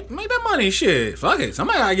 Nah, make that money. Shit, fuck it.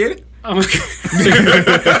 Somebody gotta get it. Oh, okay.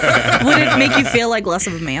 Would it make you feel like less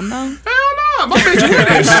of a man though? Hell no. My bitch with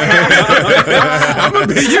that shit. I'm gonna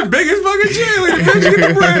be your biggest fucking cheerleader. Bitch, get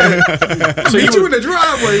the bread. So meet you in the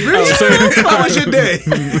driveway, bitch. How was your day?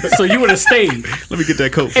 So you would have stayed. Let me get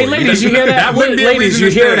that coat for Hey, you. ladies, you hear that? Ladies, you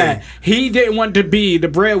hear stay. that? He didn't want to be the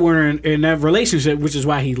breadwinner in that relationship, which is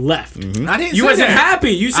why he left. Mm-hmm. I didn't. You say wasn't that.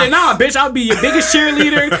 happy. You said, "Nah, bitch, I'll be your biggest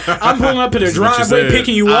cheerleader. I'm pulling up in the driveway,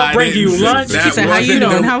 picking you up, bringing you lunch." She said, "How you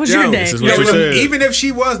doing? How was your day?" Even if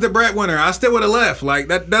she was the breadwinner, I still would have left. Like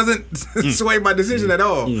that doesn't sway my decision at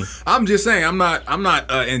all. I'm just saying, I'm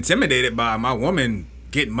not intimidated by my woman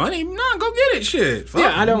getting money. Nah, go get it. Shit. Fuck.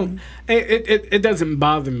 Yeah, I don't. It doesn't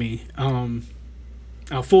bother me.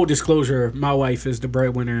 Full disclosure, my wife is the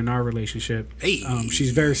breadwinner in our relationship. Hey.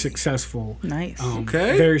 She's very successful. Nice.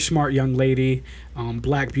 Okay. Very smart young lady.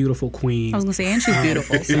 Black, beautiful queen. I was gonna say, and she's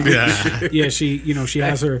beautiful. So. Yeah, she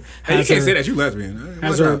has her. Hey, you can't say that. You lesbian.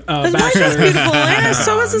 Has her His wife is beautiful, and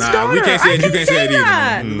so is his daughter. We can't say I it. You can't say it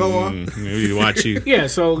that. either. Go on. Maybe watch you. Yeah,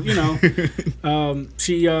 so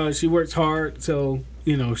she works hard, so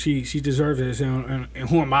she deserves this, and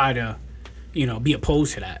who am I to be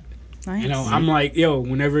opposed to that? Nice. I'm like,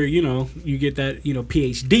 whenever you get that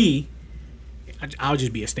PhD, I'll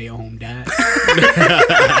just be a stay-at-home dad.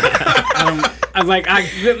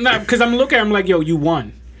 Because I'm looking at him like, you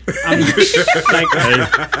won. I'm like,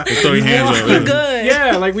 throw your hands up. We're good.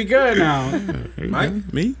 Yeah, like we good now.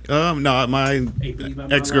 Mike? Me? No, my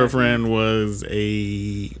ex-girlfriend was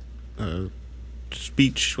a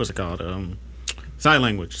speech. What's it called? Sign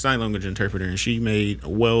language interpreter, and she made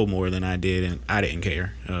well more than I did, and I didn't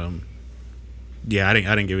care. I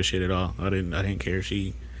didn't give a shit at all. I didn't care.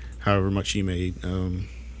 However much she made. When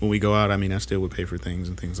we go out, I still would pay for things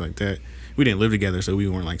and things like that. We didn't live together, so we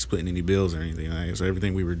weren't like splitting any bills or anything like that. So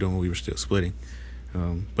everything we were doing, we were still splitting.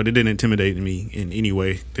 But it didn't intimidate me in any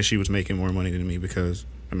way that she was making more money than me because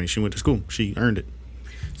she went to school. She earned it.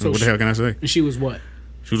 So what the hell can I say? And she was what?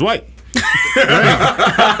 She was white. A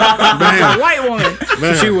white woman.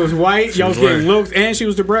 So she was white. Y'all was getting looks, and she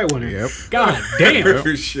was the breadwinner. Yep. God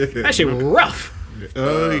damn. Shit. That shit was rough.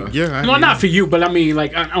 Not for you, but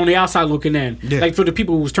like on the outside looking in, like for the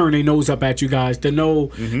people who's turning their nose up at you guys to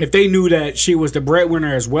know if they knew that she was the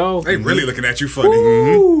breadwinner as well. They really looking at you funny.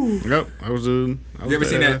 Yep, I was. You ever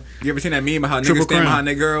seen that? You ever seen that meme of how niggas stand behind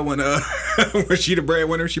that girl when when she the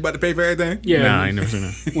breadwinner, she about to pay for everything? Yeah, nah, I ain't never seen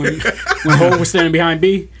that. when Ho was standing behind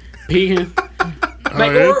B, peeing.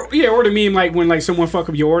 Like or the meme like when like someone fuck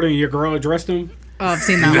up your order and your girl addressed them. Oh, I've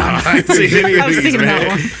seen that one. I ain't seen any of I was these, thinking man. that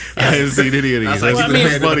one. I haven't seen any of these.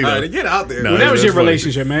 That's funny though. Get out there. No, Well, that was your funny.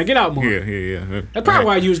 relationship, man. Get out more. Yeah. That's probably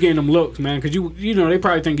why you was getting them looks, man. Because they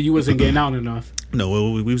probably thinking you wasn't getting out enough.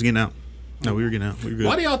 No, we was getting out. No, we were getting out. We were good.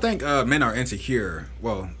 Why do y'all think men are insecure?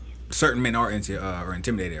 Well, certain men are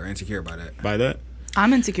intimidated or insecure by that. By that?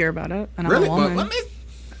 I'm insecure about it, and Really? I'm a woman. But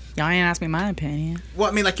Y'all ain't asked me my opinion. Well,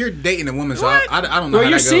 I mean, like, you're dating a woman, so I don't know Well, how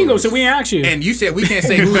you're that single, goes. so we ain't asked you. And you said we can't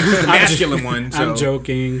say who's the masculine one. So. I'm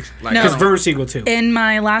joking. Like, No. Because Vern's single too. In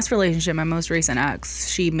my last relationship, my most recent ex,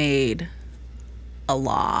 she made a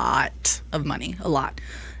lot of money, a lot.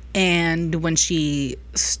 And when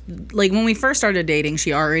when we first started dating,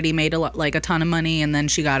 she already made a ton of money, and then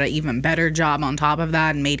she got an even better job on top of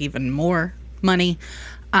that and made even more money.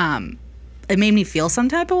 It made me feel some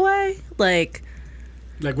type of way, like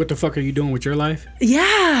what the fuck are you doing with your life?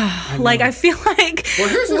 yeah, like I feel like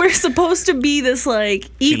we're supposed to be this like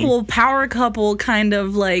equal power couple, kind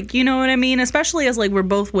of like, you know what I mean? Especially as like we're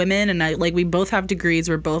both women and we both have degrees.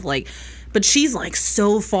 We're both like, but she's like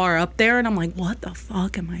so far up there, and I'm like, what the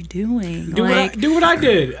fuck am I doing? Do what I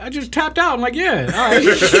did. I just tapped out. I'm like, yeah, all right.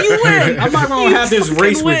 You win. I'm not gonna have this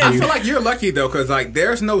race with I you. feel like you're lucky though, because like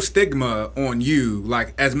there's no stigma on you.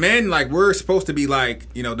 Like as men, like we're supposed to be like,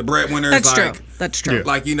 you know, the breadwinners. That's like, true. That's true.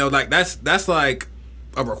 Like, you know, like that's like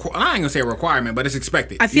I ain't gonna say a requirement, but it's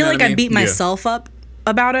expected. I feel You know like what I mean? beat myself up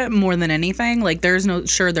about it more than anything. Like there's no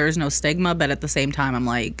stigma, but at the same time, I'm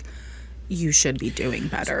like, you should be doing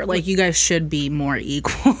better. Like you guys should be more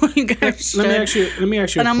equal. You guys should. Let me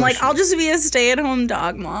ask you. And a I'm like, question. I'll just be a stay-at-home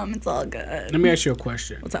dog mom. It's all good. Let me ask you a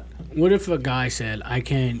question. What's up? What if a guy said, I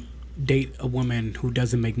can't date a woman who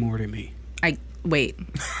doesn't make more than me? Wait.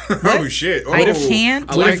 Oh shit! Oh, I can't?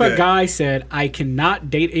 I What like if a that. guy said, I cannot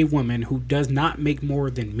date a woman who does not make more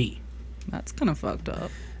than me? That's kind of fucked up.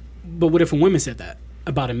 But what if a woman said that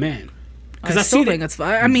about a man? Because I still think it's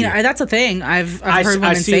fine. I mean, that's a thing. I've heard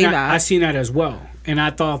women say that. I've seen that as well. And I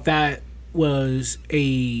thought that was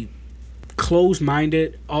a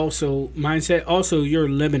closed-minded mindset. Also, you're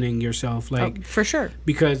limiting yourself. Like, for sure.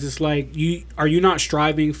 because it's like, are you not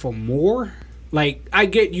striving for more? Like, I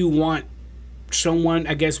get you want someone,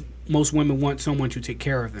 I guess most women want someone to take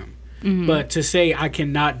care of them. Mm-hmm. But to say I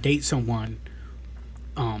cannot date someone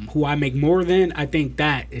who I make more than, I think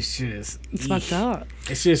that is just It's fucked up.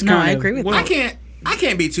 It's just No, kind I of, agree with I that.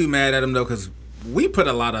 can't be too mad at him though, because we put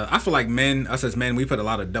a lot of. I feel like us as men, we put a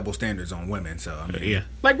lot of double standards on women. So I mean, Yeah.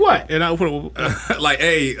 like what? And I put like,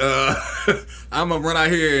 hey, I'm gonna run out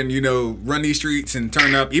here and run these streets and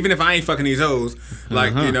turn up, even if I ain't fucking these hoes.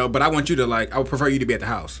 Like but I want you to I would prefer you to be at the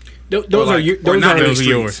house. Those Or, are like, your, or not in the those are streets.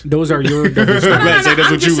 yours. those are your double standards. Let's say that's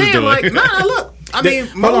I'm what just you was saying, doing. like, nah, look. I mean,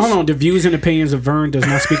 Hold on. The views and opinions of Vern does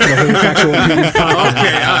not speak to the whole Factual Opinions podcast.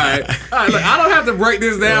 Okay, all right. Look, I don't have to break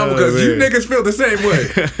this down because you man. niggas feel the same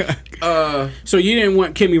way. So you didn't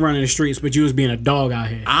want Kimmy running the streets, but you was being a dog out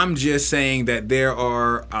here. I'm just saying that there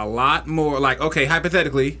are a lot more. Like, okay,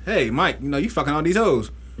 hypothetically, hey, Mike, you fucking all these hoes.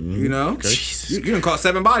 You done caught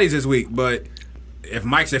 7 bodies this week, but if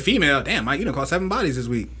Mike's a female, damn, Mike, you done caught 7 bodies this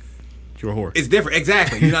week. You're a whore. It's different,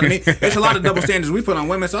 exactly. You know what I mean? There's a lot of double standards we put on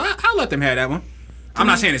women, so I'll let them have that one. I'm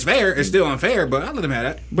not saying it's fair; it's still unfair, but I'll let them have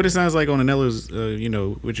that. But it sounds like on Anella's,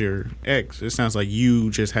 with your ex, it sounds like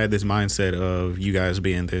you just had this mindset of you guys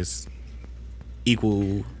being this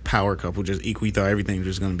equal power couple, just equal. You thought everything was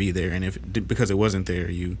just going to be there, and because it wasn't there,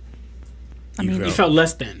 you You felt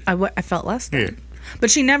less than. I felt less than. Yeah.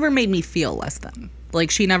 But she never made me feel less than.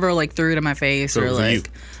 Like, she never, threw it in my face So it or, was you.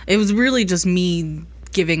 it was really just me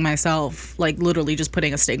giving myself, literally just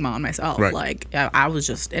putting a stigma on myself. Right. Like, I was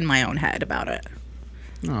just in my own head about it.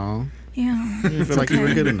 Oh, Yeah. I feel like you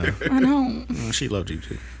were good enough. I know. Oh, she loved you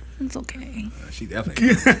too. It's okay. She definitely.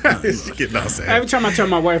 Getting all sad. Every time I tell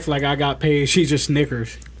my wife I got paid, she just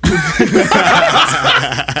snickers.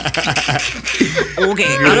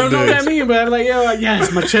 Okay. I don't know what that means, but I'm like, yo,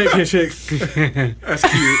 yes, my check. That's cute.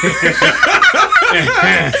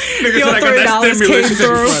 Nigga Your said I got that $30 stimulus. came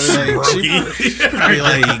She's through. Probably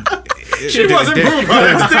like, She wasn't moved by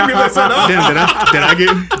that stimulus at all.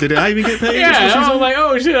 damn, did I even get paid? Yeah, I was like,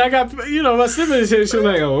 oh shit, I got, my stimulus hit. She was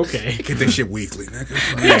like, oh, okay. Get this shit weekly, nigga.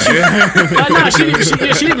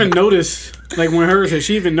 She even noticed, when hers hit,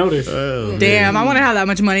 she even noticed. Damn, I want to have that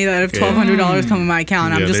much money that if $1,200 come in my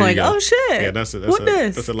account, I'm Yeah, just there like, you go. oh shit. Yeah, that's a life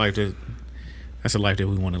that. That's a life that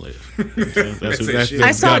we want to live.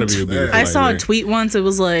 I saw gotta be a beautiful I life, saw a man. tweet once. It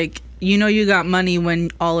was like, you got money when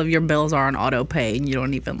all of your bills are on auto pay and you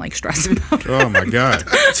don't even stress about it. Oh my god!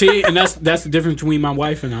 See, and that's the difference between my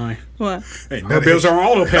wife and I. What? Her bills are on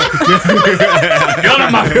auto pay. None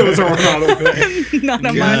of my bills are on auto pay. None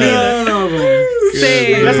of mine None either. of them.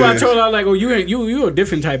 Same. That's why I told her, oh, you a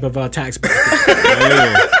different type of tax bracket.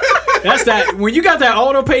 That's that. When you got that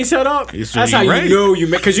auto pay set up, It's that's you how right. you know you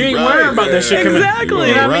make, because you ain't Right, worrying about that shit coming. Exactly.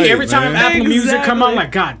 You know what I mean? Right, Every time man. Apple Music come on, Exactly.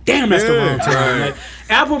 like, God damn, that's the wrong time. Right. Like,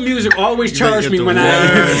 Apple Music always charge Get me the when wrong I. time.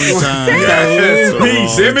 Them That's the wrong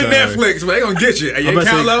and time. Netflix, but they gonna get you. Hey, you about ain't to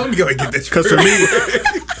count say- low? Let me go ahead and get this. Because for me,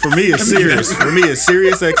 For me, it's Sirius. For me, it's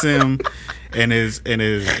Sirius XM and his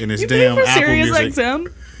damn for Apple Sirius Music.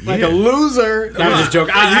 XM? Like a loser. No, I'm just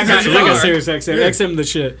joking. I got Sirius XM. XM the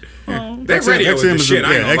shit. That radio was the shit.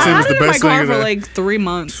 I ain't gonna lie. XM I is had the it in my best car thing. for like 3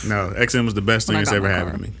 months. No, XM was the best thing When I that's got ever my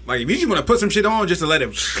happened car. to me. Like if you just want to put some shit on just to let it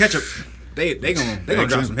catch up, they gonna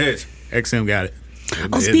drop some hits. XM got it.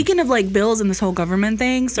 Oh, speaking of like bills and this whole government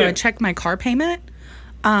thing, so I checked my car payment.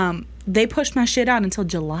 They pushed my shit out until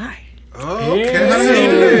July. Okay.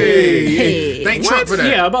 Hey. Thank Trump for that.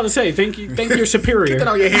 Yeah, I'm about to say, thank your superior. Get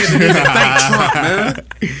all your hands in this and thank Trump, man.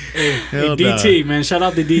 Hey, DT, man. Shout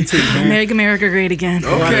out to DT, man. Make America great again.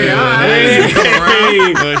 Okay, all Hey,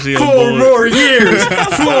 right. hey, 4 more years.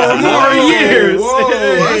 4 more years. Whoa,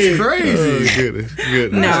 that's Oh, crazy.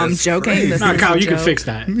 good. No, I'm joking. This Nah, is Kyle, a you can joke. fix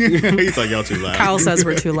that. He's like, y'all too loud. Kyle says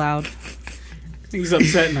we're too loud. He's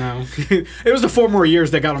upset now. It was the 4 more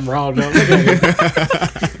years that got him riled up. Look at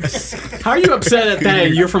him. How are you upset at that?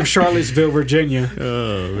 And you're from Charlottesville, Virginia.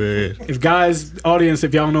 Oh man. If guys, audience,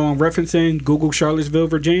 if y'all know I'm referencing, Google Charlottesville,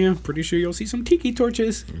 Virginia. Pretty sure you'll see some tiki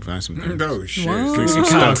torches. Find some. Oh shit. Whoa. Some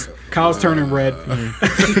Kyle's, stuff. Kyle's turning red.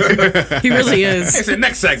 He really is. It's the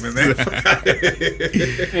next segment, man.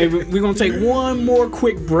 Hey, we're going to take one more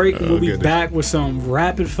quick break. We'll be goodness. back with some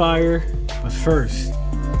rapid fire. But first,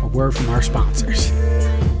 a word from our sponsors.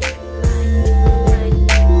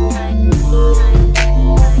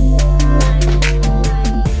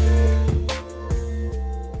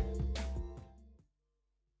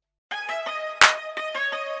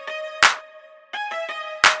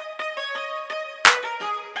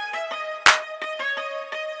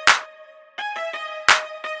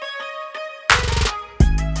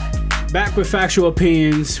 Back with factual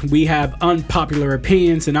opinions. We have unpopular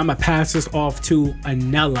opinions, and I'm going to pass this off to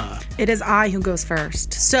Anella. It is I who goes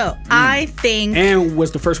first. So I think And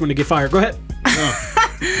was the first one to get fired. Go ahead.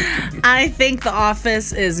 I think The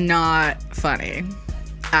Office is not funny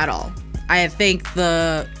at all. I think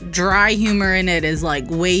the dry humor in it is like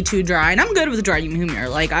way too dry, and I'm good with dry humor.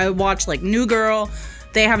 Like I watch like New Girl,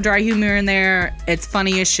 they have dry humor in there. It's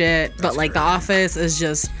funny as shit, but like The Office is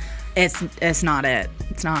just it's not it.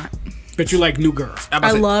 It's not. But you like New Girl.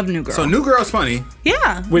 I love New Girl. So New Girl's funny,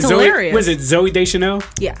 yeah, With it's Zoe, hilarious. was it Zoe Deschanel?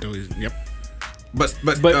 Yeah. yep. But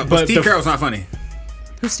But Steve the- Carell's not funny.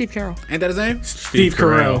 Who's Steve Carell? Ain't that his name? Steve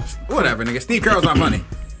Carell. Whatever, nigga. Steve Carell's not funny.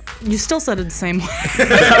 You still said it the same way.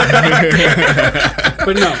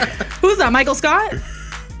 But no. Who's that? Michael Scott?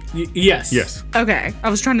 Yes. Yes. Okay, I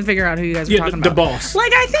was trying to figure out who you guys were Yeah, talking the about. boss.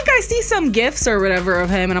 Like, I think I see some gifs or whatever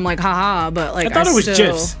of him, and I'm like, haha, but like, I thought it was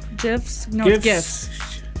still, GIFs. GIFs? No, Gifs. it's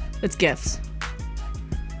gifs. It's gifs.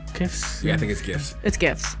 Gifs. Yeah, I think it's gifts. It's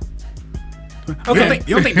gifs. Okay.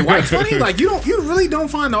 You don't think Dwight's funny? Like you really don't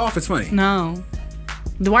find The Office funny. No,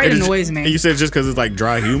 Dwight And annoys And me. you said just because it's like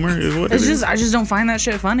dry humor is what It's it is? just I just don't find that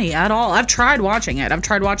shit funny at all. I've tried watching it. I've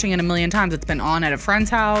tried watching it a million times. It's been on at a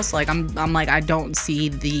friend's house. Like I'm like I don't see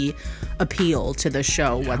the appeal to the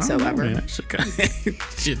show whatsoever. Yeah, shit kinda-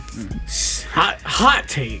 shit. Hot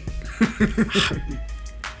take.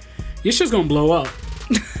 Your shit's gonna blow up.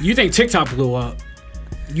 You think TikTok blew up?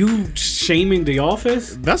 You shaming The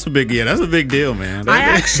Office? That's a big deal, man. I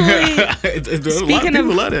actually, a lot of speaking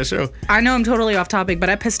people of- love that show. I know I'm totally off topic, but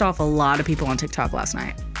I pissed off a lot of people on TikTok last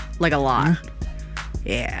night. Like a lot.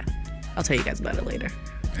 Yeah. I'll tell you guys about it later.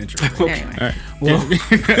 Interesting. Anyway. Well,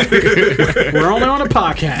 we're only on a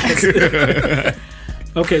podcast.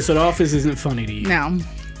 Okay, so The Office isn't funny to you. No.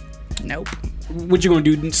 Nope. What you gonna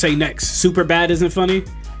do? Say next? Super Bad isn't funny?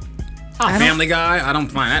 Family Guy, I don't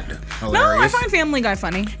find that No, hilarious. I find Family Guy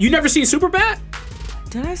funny. You never seen Super Bad?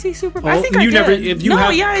 Did I see Super? Oh, I think I you did. never- if you no,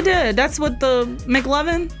 have- yeah, I did. That's what the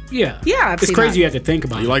McLovin. Yeah. Yeah, I've It's seen crazy that. you have to think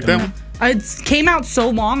about it. You like though. that one? It came out so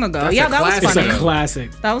long ago. That's yeah, a that was classic. It's funny. a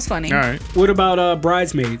classic. That was funny. All right. What about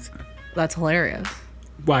Bridesmaids? That's hilarious.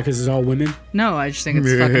 Why? Because it's all women? No, I just think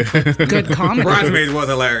it's fucking good comedy. Bridesmaids was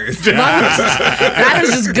hilarious. That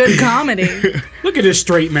is just good comedy. Look at this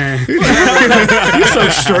straight man. You're so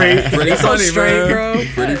straight. Pretty funny, straight, man. bro.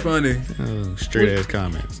 Pretty funny. Oh, straight ass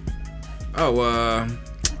comments. Oh, all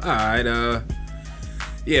right.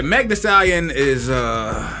 Yeah, Meg Thee Stallion is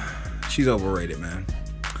she's overrated, man.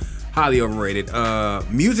 Highly overrated.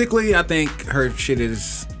 Musically, I think her shit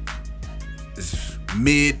is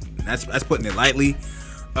mid. That's putting it lightly.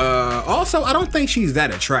 Also, I don't think she's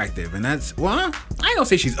that attractive, and that's I ain't gonna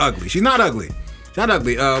say she's ugly. She's not ugly. She's not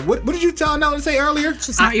ugly. What did you tell Nella to say earlier?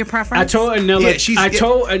 Just not your preference. I told Anella. Yeah, I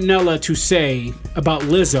told Anella to say about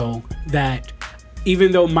Lizzo that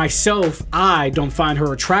even though myself I don't find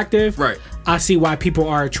her attractive, Right. I see why people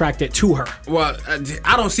are attracted to her. Well,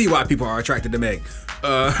 I don't see why people are attracted to Meg.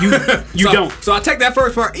 You so, don't. So I take that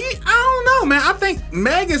first part. I don't know, man. I think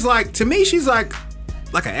Meg is like, to me, she's like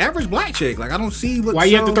an average black chick. Like, I don't see what. Why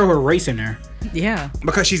you have to throw her race in there? Yeah.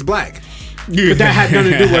 Because she's black. But that had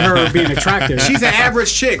nothing to do with her being attractive. She's an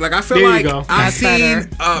average chick. Like, I feel There you like go. I've That's seen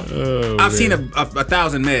I've seen a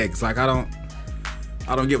 1,000 Megs. Like, I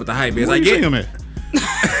don't get what the hype is. Where I you get seeing them at?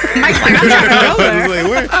 Mike's like, I'm trying to go there. Like,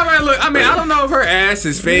 where? I mean, look. I mean, I don't know if her ass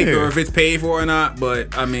is fake or if it's paid for or not.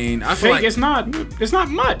 But I mean, I feel Fake, like it's not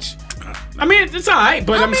much. I mean, it's alright,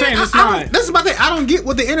 but I'm saying it's I not. this is my thing. I don't get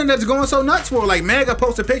what the internet's going so nuts for. Like, Meg, I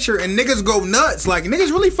post a picture and niggas go nuts. Like, niggas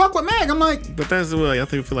really fuck with Meg. I'm like, But that's what I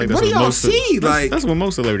feel like. That's What do y'all most see? That's, Like- that's what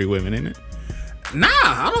most celebrity women, ain't it? nah,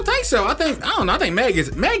 I don't think so. I don't know. I think Meg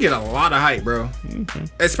get a lot of hype, bro.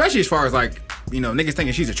 Especially as far as like, niggas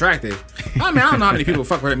thinking she's attractive. I mean, I don't know how many people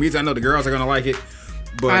fuck with her music. I know the girls are gonna like it,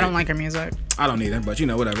 but I don't like her music. I don't either. But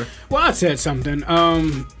whatever. Well, I said something.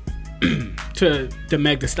 To the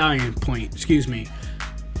Meg Thee Stallion point. Excuse me.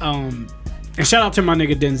 And shout out to my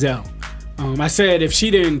nigga Denzel. I said if she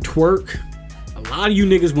didn't twerk, a lot of you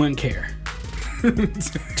niggas wouldn't care.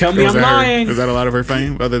 Tell me Is I'm that her- lying. Is that a lot of her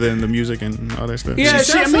fame, other than the music and all that stuff? Yeah,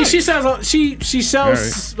 She sells she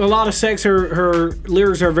sells a lot of sex. Her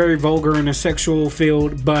lyrics are very vulgar in the sexual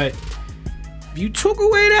field, but if you took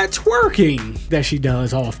away that twerking that she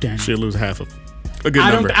does often, She'll lose half of a good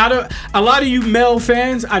number. a lot of you male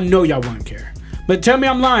fans, I know y'all wouldn't care. But tell me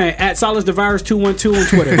I'm lying. At Solace the Virus 212 on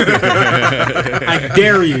Twitter. I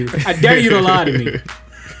dare you. I dare you to lie to me.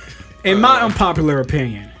 In my unpopular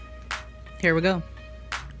opinion, Here we go.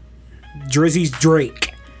 Drizzy's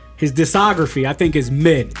Drake. His discography, I think, is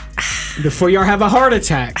mid. Before y'all have a heart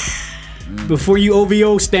attack. Before you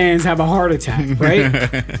OVO stands have a heart attack, right?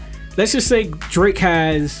 Let's just say Drake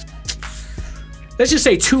has, let's just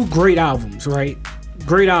say 2 great albums, right?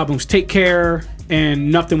 Great albums, Take Care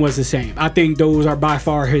and Nothing Was the Same. I think those are by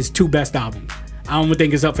far his 2 best albums. I don't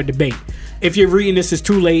think it's up for debate. If you're reading this as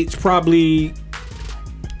too late, it's probably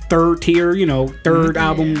third tier, third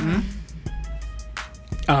album.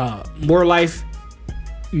 More Life,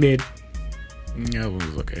 mid. Yeah, it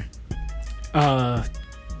was okay.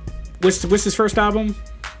 What's his first album?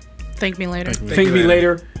 Thank Me Later. Think Me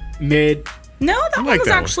Later, mid. No, that one like was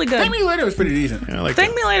that one. actually good. Thank Me Later was pretty decent. Yeah, I like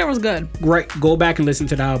Thank that. Me Later was good. Great. Go back and listen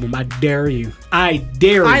to the album. I dare you. I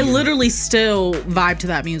dare you. I literally still vibe to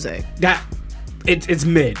that music. That it's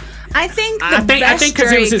mid. I think I think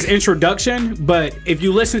because it was his Drake- introduction. But if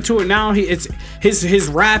you listen to it now, it's his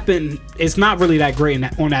rap and it's not really that great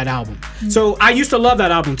on that album. So I used to love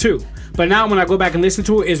that album too. But now when I go back and listen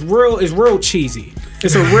to it, it's real cheesy.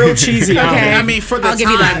 It's a real cheesy album. I mean, for the I'll give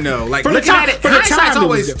you time that. though, like For the looking time- at it, for the hindsight's time, it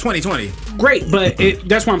always was- 2020. Great, but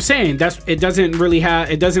that's what I'm saying. It doesn't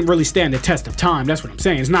really stand the test of time. That's what I'm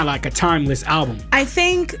saying. It's not like a timeless album. I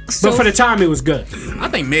think so. But for the time, it was good. I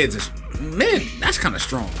think mid. That's kind of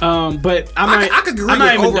strong. But I could agree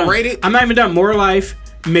with overrated. I'm not even done. More Life,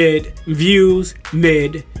 mid. Views,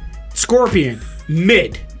 mid. Scorpion,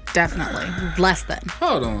 mid. Definitely less than.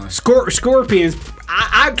 Hold on. Scorpions.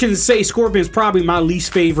 I can say Scorpions probably my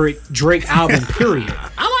least favorite Drake album. Period.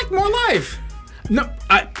 I like More Life. No,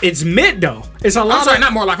 it's mid though. It's a lot. I'm sorry, of,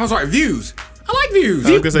 not More Life. I'm sorry, Views. I like Views.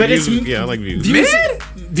 I was gonna say but Views, it's- yeah, I like Views.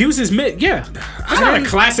 Views is mid. Yeah, that's not a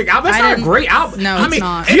classic album. That's I not a didn't- great album. No, I it's mean,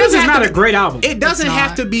 not. it Views doesn't is have not to- a great album. It doesn't It's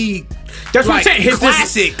have not. to be. That's what I'm like, saying.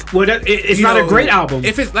 classic. Well, it's you not a know, great album.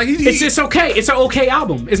 If it's like, It's okay. It's an okay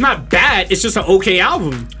album. It's not bad. It's just an okay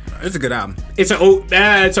album. it's a good album. It's an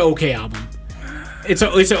okay album. It's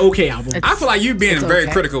an okay album. I feel like you being It's very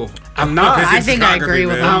okay. critical. I'm not. of his I think I discography, agree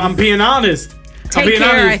with man. him. I'm being honest. I'm Take being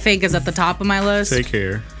Care, I honest. think, is at the top of my list. Take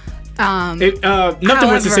Care. Nothing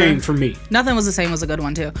was the However- same for me. Nothing Was the Same was a good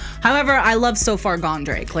one too. However, I love So Far Gone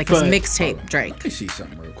Drake, like his But- mixtape Drake. Let me see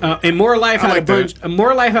something real quick. And More Life had like a bunch. that.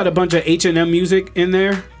 More Life had a bunch of H&M music in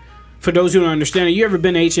there. For those who don't understand it, you ever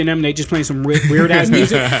been to H&M? They just playing some weird ass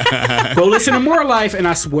music. Go listen to More Life, and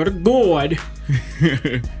I swear to God,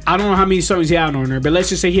 I don't know how many songs he had on there, but let's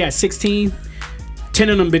just say he had 16. 10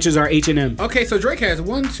 of them bitches are H&M. Okay, so Drake has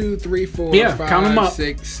 1, 2, 3, 4, Yeah, 5, count 'em up.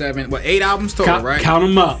 6, 7, 8 albums total, right? Count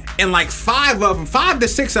them up. And like 5 to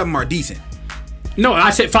 6 of them are decent. No, I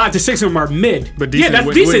said 5 to 6 of them are mid. But yeah, decent- that's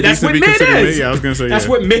would decent. That's decent what be mid considered is. mid? Yeah, I was gonna say, that's yeah.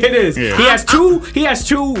 what mid is. Yeah. He has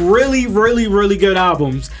two really good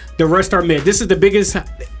albums. The rest are mid. This is the biggest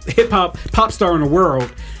hip hop pop star in the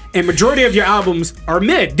world, and majority of your albums are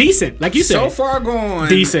mid, decent, like you said. So Far Gone,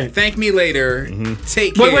 Decent. Thank Me Later,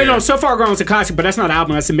 Take Care. Wait, no. So Far Gone is a classic, but that's not an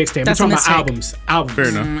album. That's a mixtape. That's I'm a talking about mixtape. albums. Fair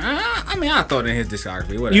enough. I mean, I thought in his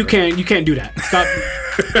discography, whatever. You can't do that. Stop.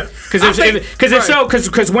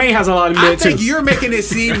 Because Wayne has a lot of I mid too. think you're making it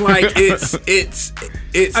seem like it's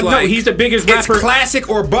No, like he's the biggest it's rapper. classic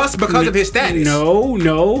or bust because of his status.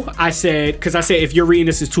 No. I said if you're reading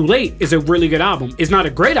this is too late, it's a really good album. It's not a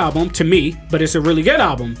great album to me, but it's a really good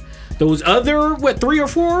album. Those other 3 or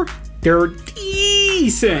 4, they're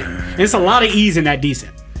decent. And it's a lot of E's in that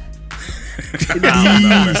decent.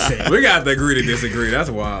 Decent. We got to agree to disagree. That's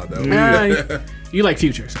wild though. You like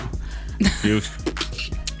Future, so.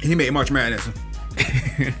 He made March Madness.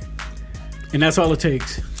 And that's all it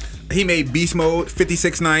takes. He made Beast Mode,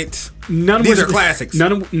 56 Nights. These These are classics.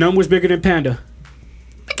 None was bigger than Panda.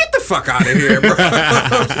 Get the fuck out of here, bro.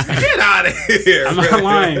 Get out of here. I'm not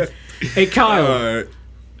lying. Hey, Kyle, Uh,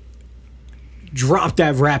 drop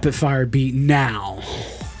that rapid fire beat now.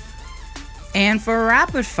 And for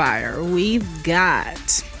rapid fire, we've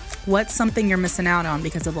got what's something you're missing out on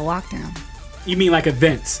because of the lockdown? You mean like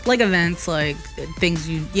events? Like events, like things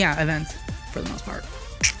events for the most part.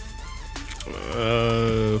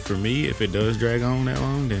 For me, if it does drag on that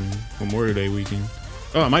long, then Memorial Day weekend.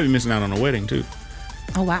 Oh, I might be missing out on a wedding too.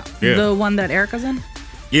 Oh wow, Yeah. the one that Erica's in.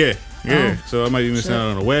 Yeah. Oh, So I might be missing shit. out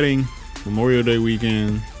on a wedding, Memorial Day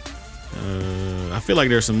weekend. I feel like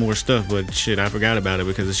there's some more stuff, but shit, I forgot about it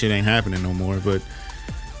because the shit ain't happening no more. But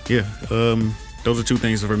yeah, those are 2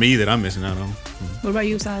 things for me that I'm missing out on. What about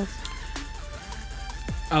you, Sal?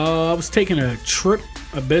 I was taking a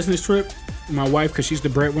business trip. My wife, because she's the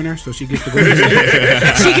breadwinner, so she gets the bougie.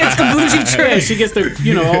 She gets the bougie trip. Yeah, she gets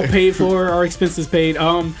the all paid for, our expenses paid.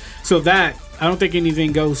 So that I don't think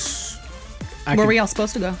anything goes. Where were y'all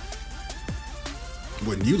supposed to go?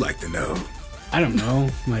 Wouldn't you like to know? I don't know,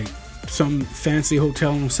 like some fancy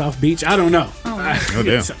hotel on South Beach. I don't know. Oh,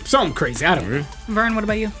 damn. Something crazy. I don't know. Vern, what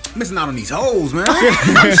about you? Missing out on these hoes, man.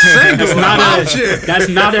 I'm single. That's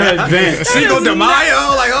not an event. Cinco de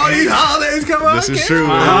Mayo, like all these holidays come up. This is true.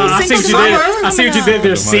 I see what you did. Summer. I see what you did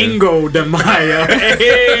there. Cinco de Mayo.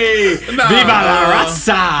 Hey, Nah. viva la raza.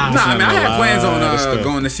 Nah, I mean, I had plans on stuff.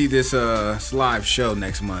 going to see this live show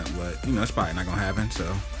next month, but it's probably not gonna happen.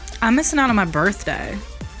 So, I'm missing out on my birthday.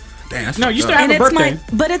 damn. That's No, you fucked still up. have a And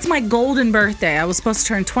birthday. it's my golden birthday. I was supposed to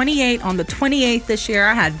turn 28 on the 28th this year.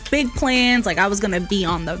 I had big plans. Like I was gonna be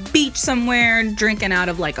on the beach somewhere, drinking out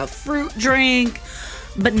of like a fruit drink.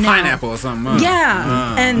 But no. Pineapple or something. Huh?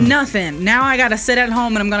 Yeah, and nothing. Now I gotta sit at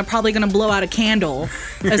home, and I'm probably gonna blow out a candle.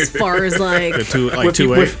 As far as like,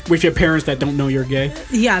 with your parents that don't know you're gay.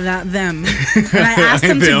 yeah, them. And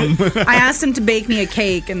I asked them to bake me a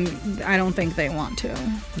cake, and I don't think they want to.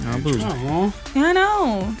 Aw. Yeah, I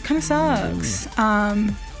know. Kind of sucks.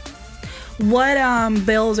 What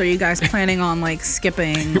bills are you guys planning on like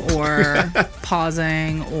skipping or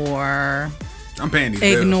pausing or I'm paying these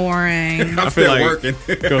bills. ignoring? I'm I feel still like- working.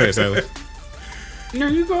 Go ahead, Silas. No,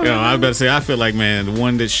 you go. I was about to say, I feel like, man, the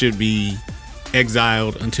one that should be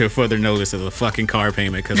exiled until further notice is a fucking car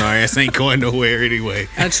payment because our ass ain't going nowhere anyway.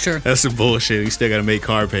 That's true. That's some bullshit. We still got to make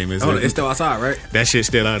car payments. Oh, it's still outside, right? That shit's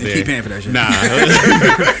still out And there. keep paying for that shit.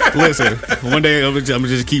 Nah. Listen, one day I'm gonna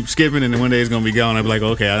just keep skipping, and then one day it's gonna be gone. I'll be like,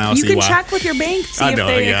 okay, I now You see can why. check with your bank, see I know,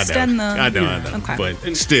 if they yeah, extend I know. the. I know. Okay.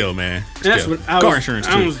 But still, man. That's Still. what I Car was, insurance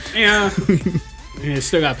I too. was- yeah,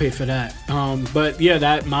 still got paid for that. But yeah,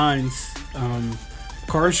 that mine's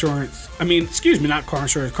car insurance. I mean, excuse me, not car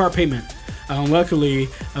insurance, car payment. Luckily,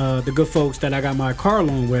 the good folks that I got my car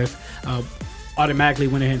loan with automatically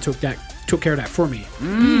went ahead and took care of that for me.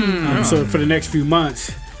 So for the next few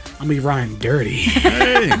months, I'm gonna be riding dirty.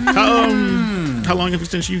 Hey, how long of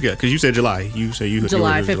extension you got? Because you said July. You say you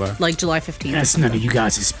July yours is 5th, like July 15th. That's none of you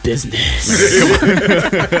guys' business.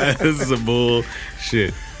 This is a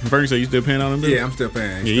bullshit. Bernie said you still paying on them bills? Yeah, I'm still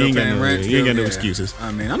paying. Yeah, you Still ain't got paying no- rent. you ain't got no yeah. excuses.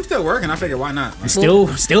 I mean, I'm still working. I figure, why not? Like,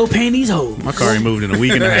 Still paying these hoes. My car ain't moved in a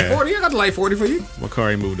week and a Hey, half. 40. I got the light 40 for you. My car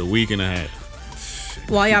ain't moved a week and a half.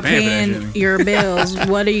 While y'all paying for that paying shit. your bills,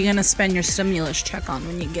 what are you gonna spend your stimulus check on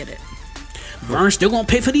when you get it? Vern still gonna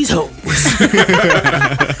pay for these hoes.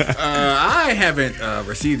 I haven't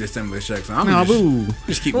received a stimulus check, so I'm Nah, just, boo.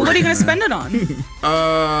 just keep Well, what are you working, gonna man. spend it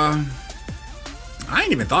on? I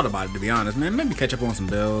ain't even thought about it, to be honest, man. Maybe catch up on some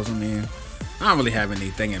bills. I mean, I don't really have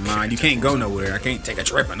anything in mind. You can't go nowhere. I can't take a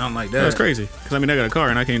trip or nothing like that. That's crazy. Because I mean, I got a car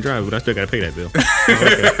and I can't drive, but I still got to pay that bill.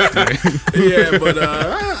 Yeah, but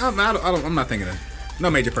I'm not thinking of no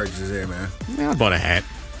major purchases here, man. Man, I bought a hat.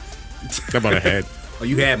 I bought a hat. Oh,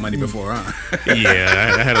 you had money before, huh?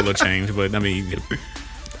 Yeah, I had a little change, but I mean,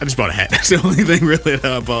 I just bought a hat. That's the only thing really that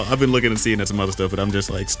I bought. I've been looking and seeing at some other stuff, but I'm just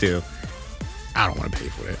like, still, I don't want to pay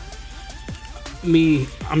for that.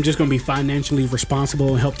 I'm just gonna be financially responsible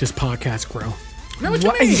and help this podcast grow. Now what you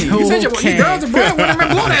What? mean? You said your Okay. girls are breadwinner, man.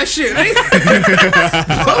 Blow that shit. Eh?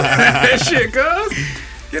 Blow that shit, cuz.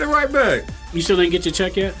 Get it right back. You still didn't get your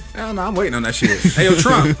check yet? Hell no, I'm waiting on that shit. Hey, yo,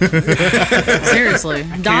 Trump. Seriously,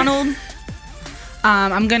 Donald.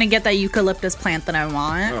 I'm gonna get that eucalyptus plant that I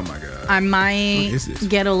want. Oh my god. I What might is this?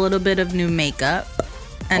 get a little bit of new makeup,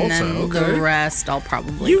 and Also, then okay. the rest I'll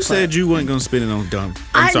probably. You put. said you wasn't gonna spend it on dumb.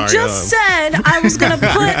 I'm I sorry. just said I was gonna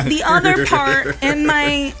put the other part in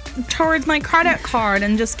towards my credit card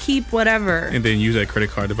and just keep whatever. and then use that credit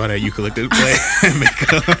card to buy that eucalyptus plant.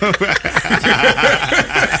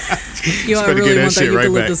 Yo, I better get really that want that shit right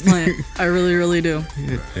eucalyptus plant. I really, really do.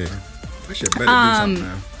 That shit better do something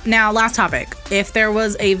now. Now, last topic. If there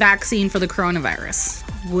was a vaccine for the coronavirus,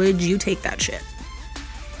 would you take that shit?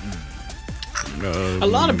 A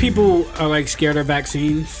lot of people are like scared of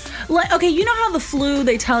vaccines. Like, okay, you know how the flu,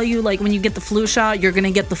 they tell you, like, when you get the flu shot, you're gonna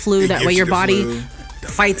get the flu. That gives way you your the body flu.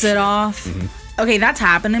 fights it off. Okay, that's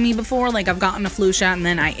happened to me before. Like, I've gotten a flu shot and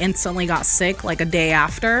then I instantly got sick, like, a day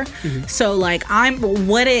after. So, like,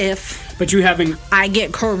 what if But you haven't. I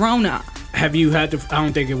get corona? Have you had the? I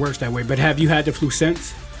don't think it works that way. But have you had the flu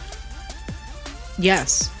since?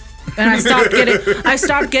 Yes. And I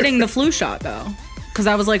stopped getting the flu shot, though. Because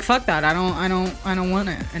I was like, fuck that. I don't want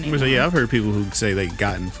it anymore. So yeah, I've heard people who say they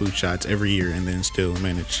gotten flu shots every year and then still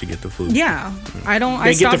manage to get the flu. Yeah. I don't.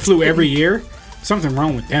 They I get the stopped flu every year. Something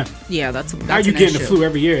wrong with them. Yeah, that's How are you an getting the issue. flu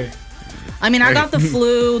every year? I mean, I got the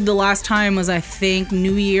flu the last time was, I think,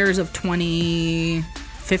 New Year's of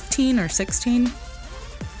 2015 or 16.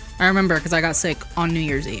 I remember because I got sick on New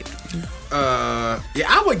Year's Eve. Yeah,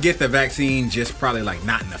 I would get the vaccine, just probably like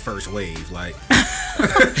not in the first wave. Like,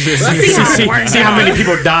 See how many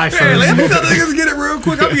people die hey, first. let me tell niggas get it real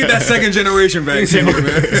quick. I'm get that second generation vaccine, man.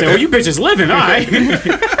 Say, well, you bitches living, all right.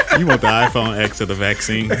 You want the iPhone X of the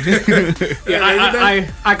vaccine? Yeah,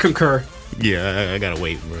 I concur. Yeah, I gotta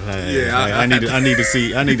wait, bro. Yeah, I need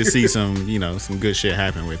to see some, some good shit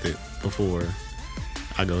happen with it before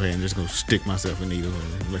I go ahead and just go stick myself with needles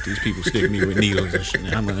and let these people stick me with needles and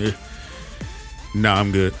shit. I'm like, nah,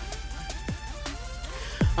 I'm good.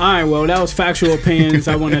 All right, well, that was Factual Opinions.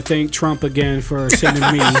 I want to thank Trump again for sending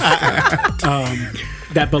me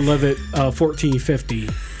that beloved 1450.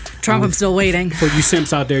 Trump, I'm still waiting. For you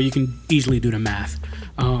simps out there, you can easily do the math.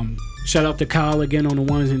 Shout out to Kyle again on the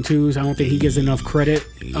ones and twos. I don't think he gets enough credit,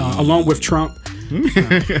 along with Trump.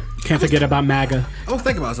 Can't forget about MAGA. I was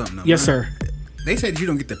thinking about something though. Yes, man. sir. They said you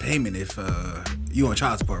don't get the payment if you on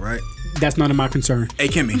child support, right? That's none of my concern. Hey,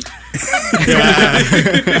 Kimmy.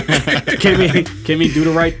 Kimmy, do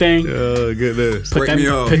the right thing. Oh, goodness. Put Break me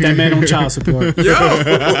off. that man on child support. Yo.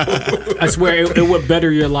 I swear it would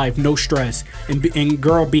better your life. No stress. And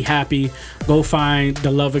girl, be happy. Go find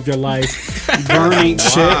the love of your life. Vern ain't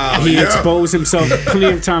shit. He exposed himself plenty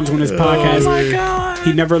of times on this podcast. Oh my God.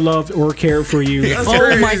 He never loved or cared for you. That's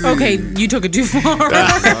Oh my. crazy. Okay, you took it too far.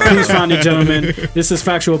 Please find it, gentlemen. This is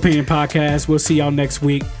Factual Opinion Podcast. We'll see y'all next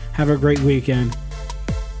week. Have a great weekend.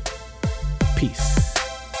 Peace.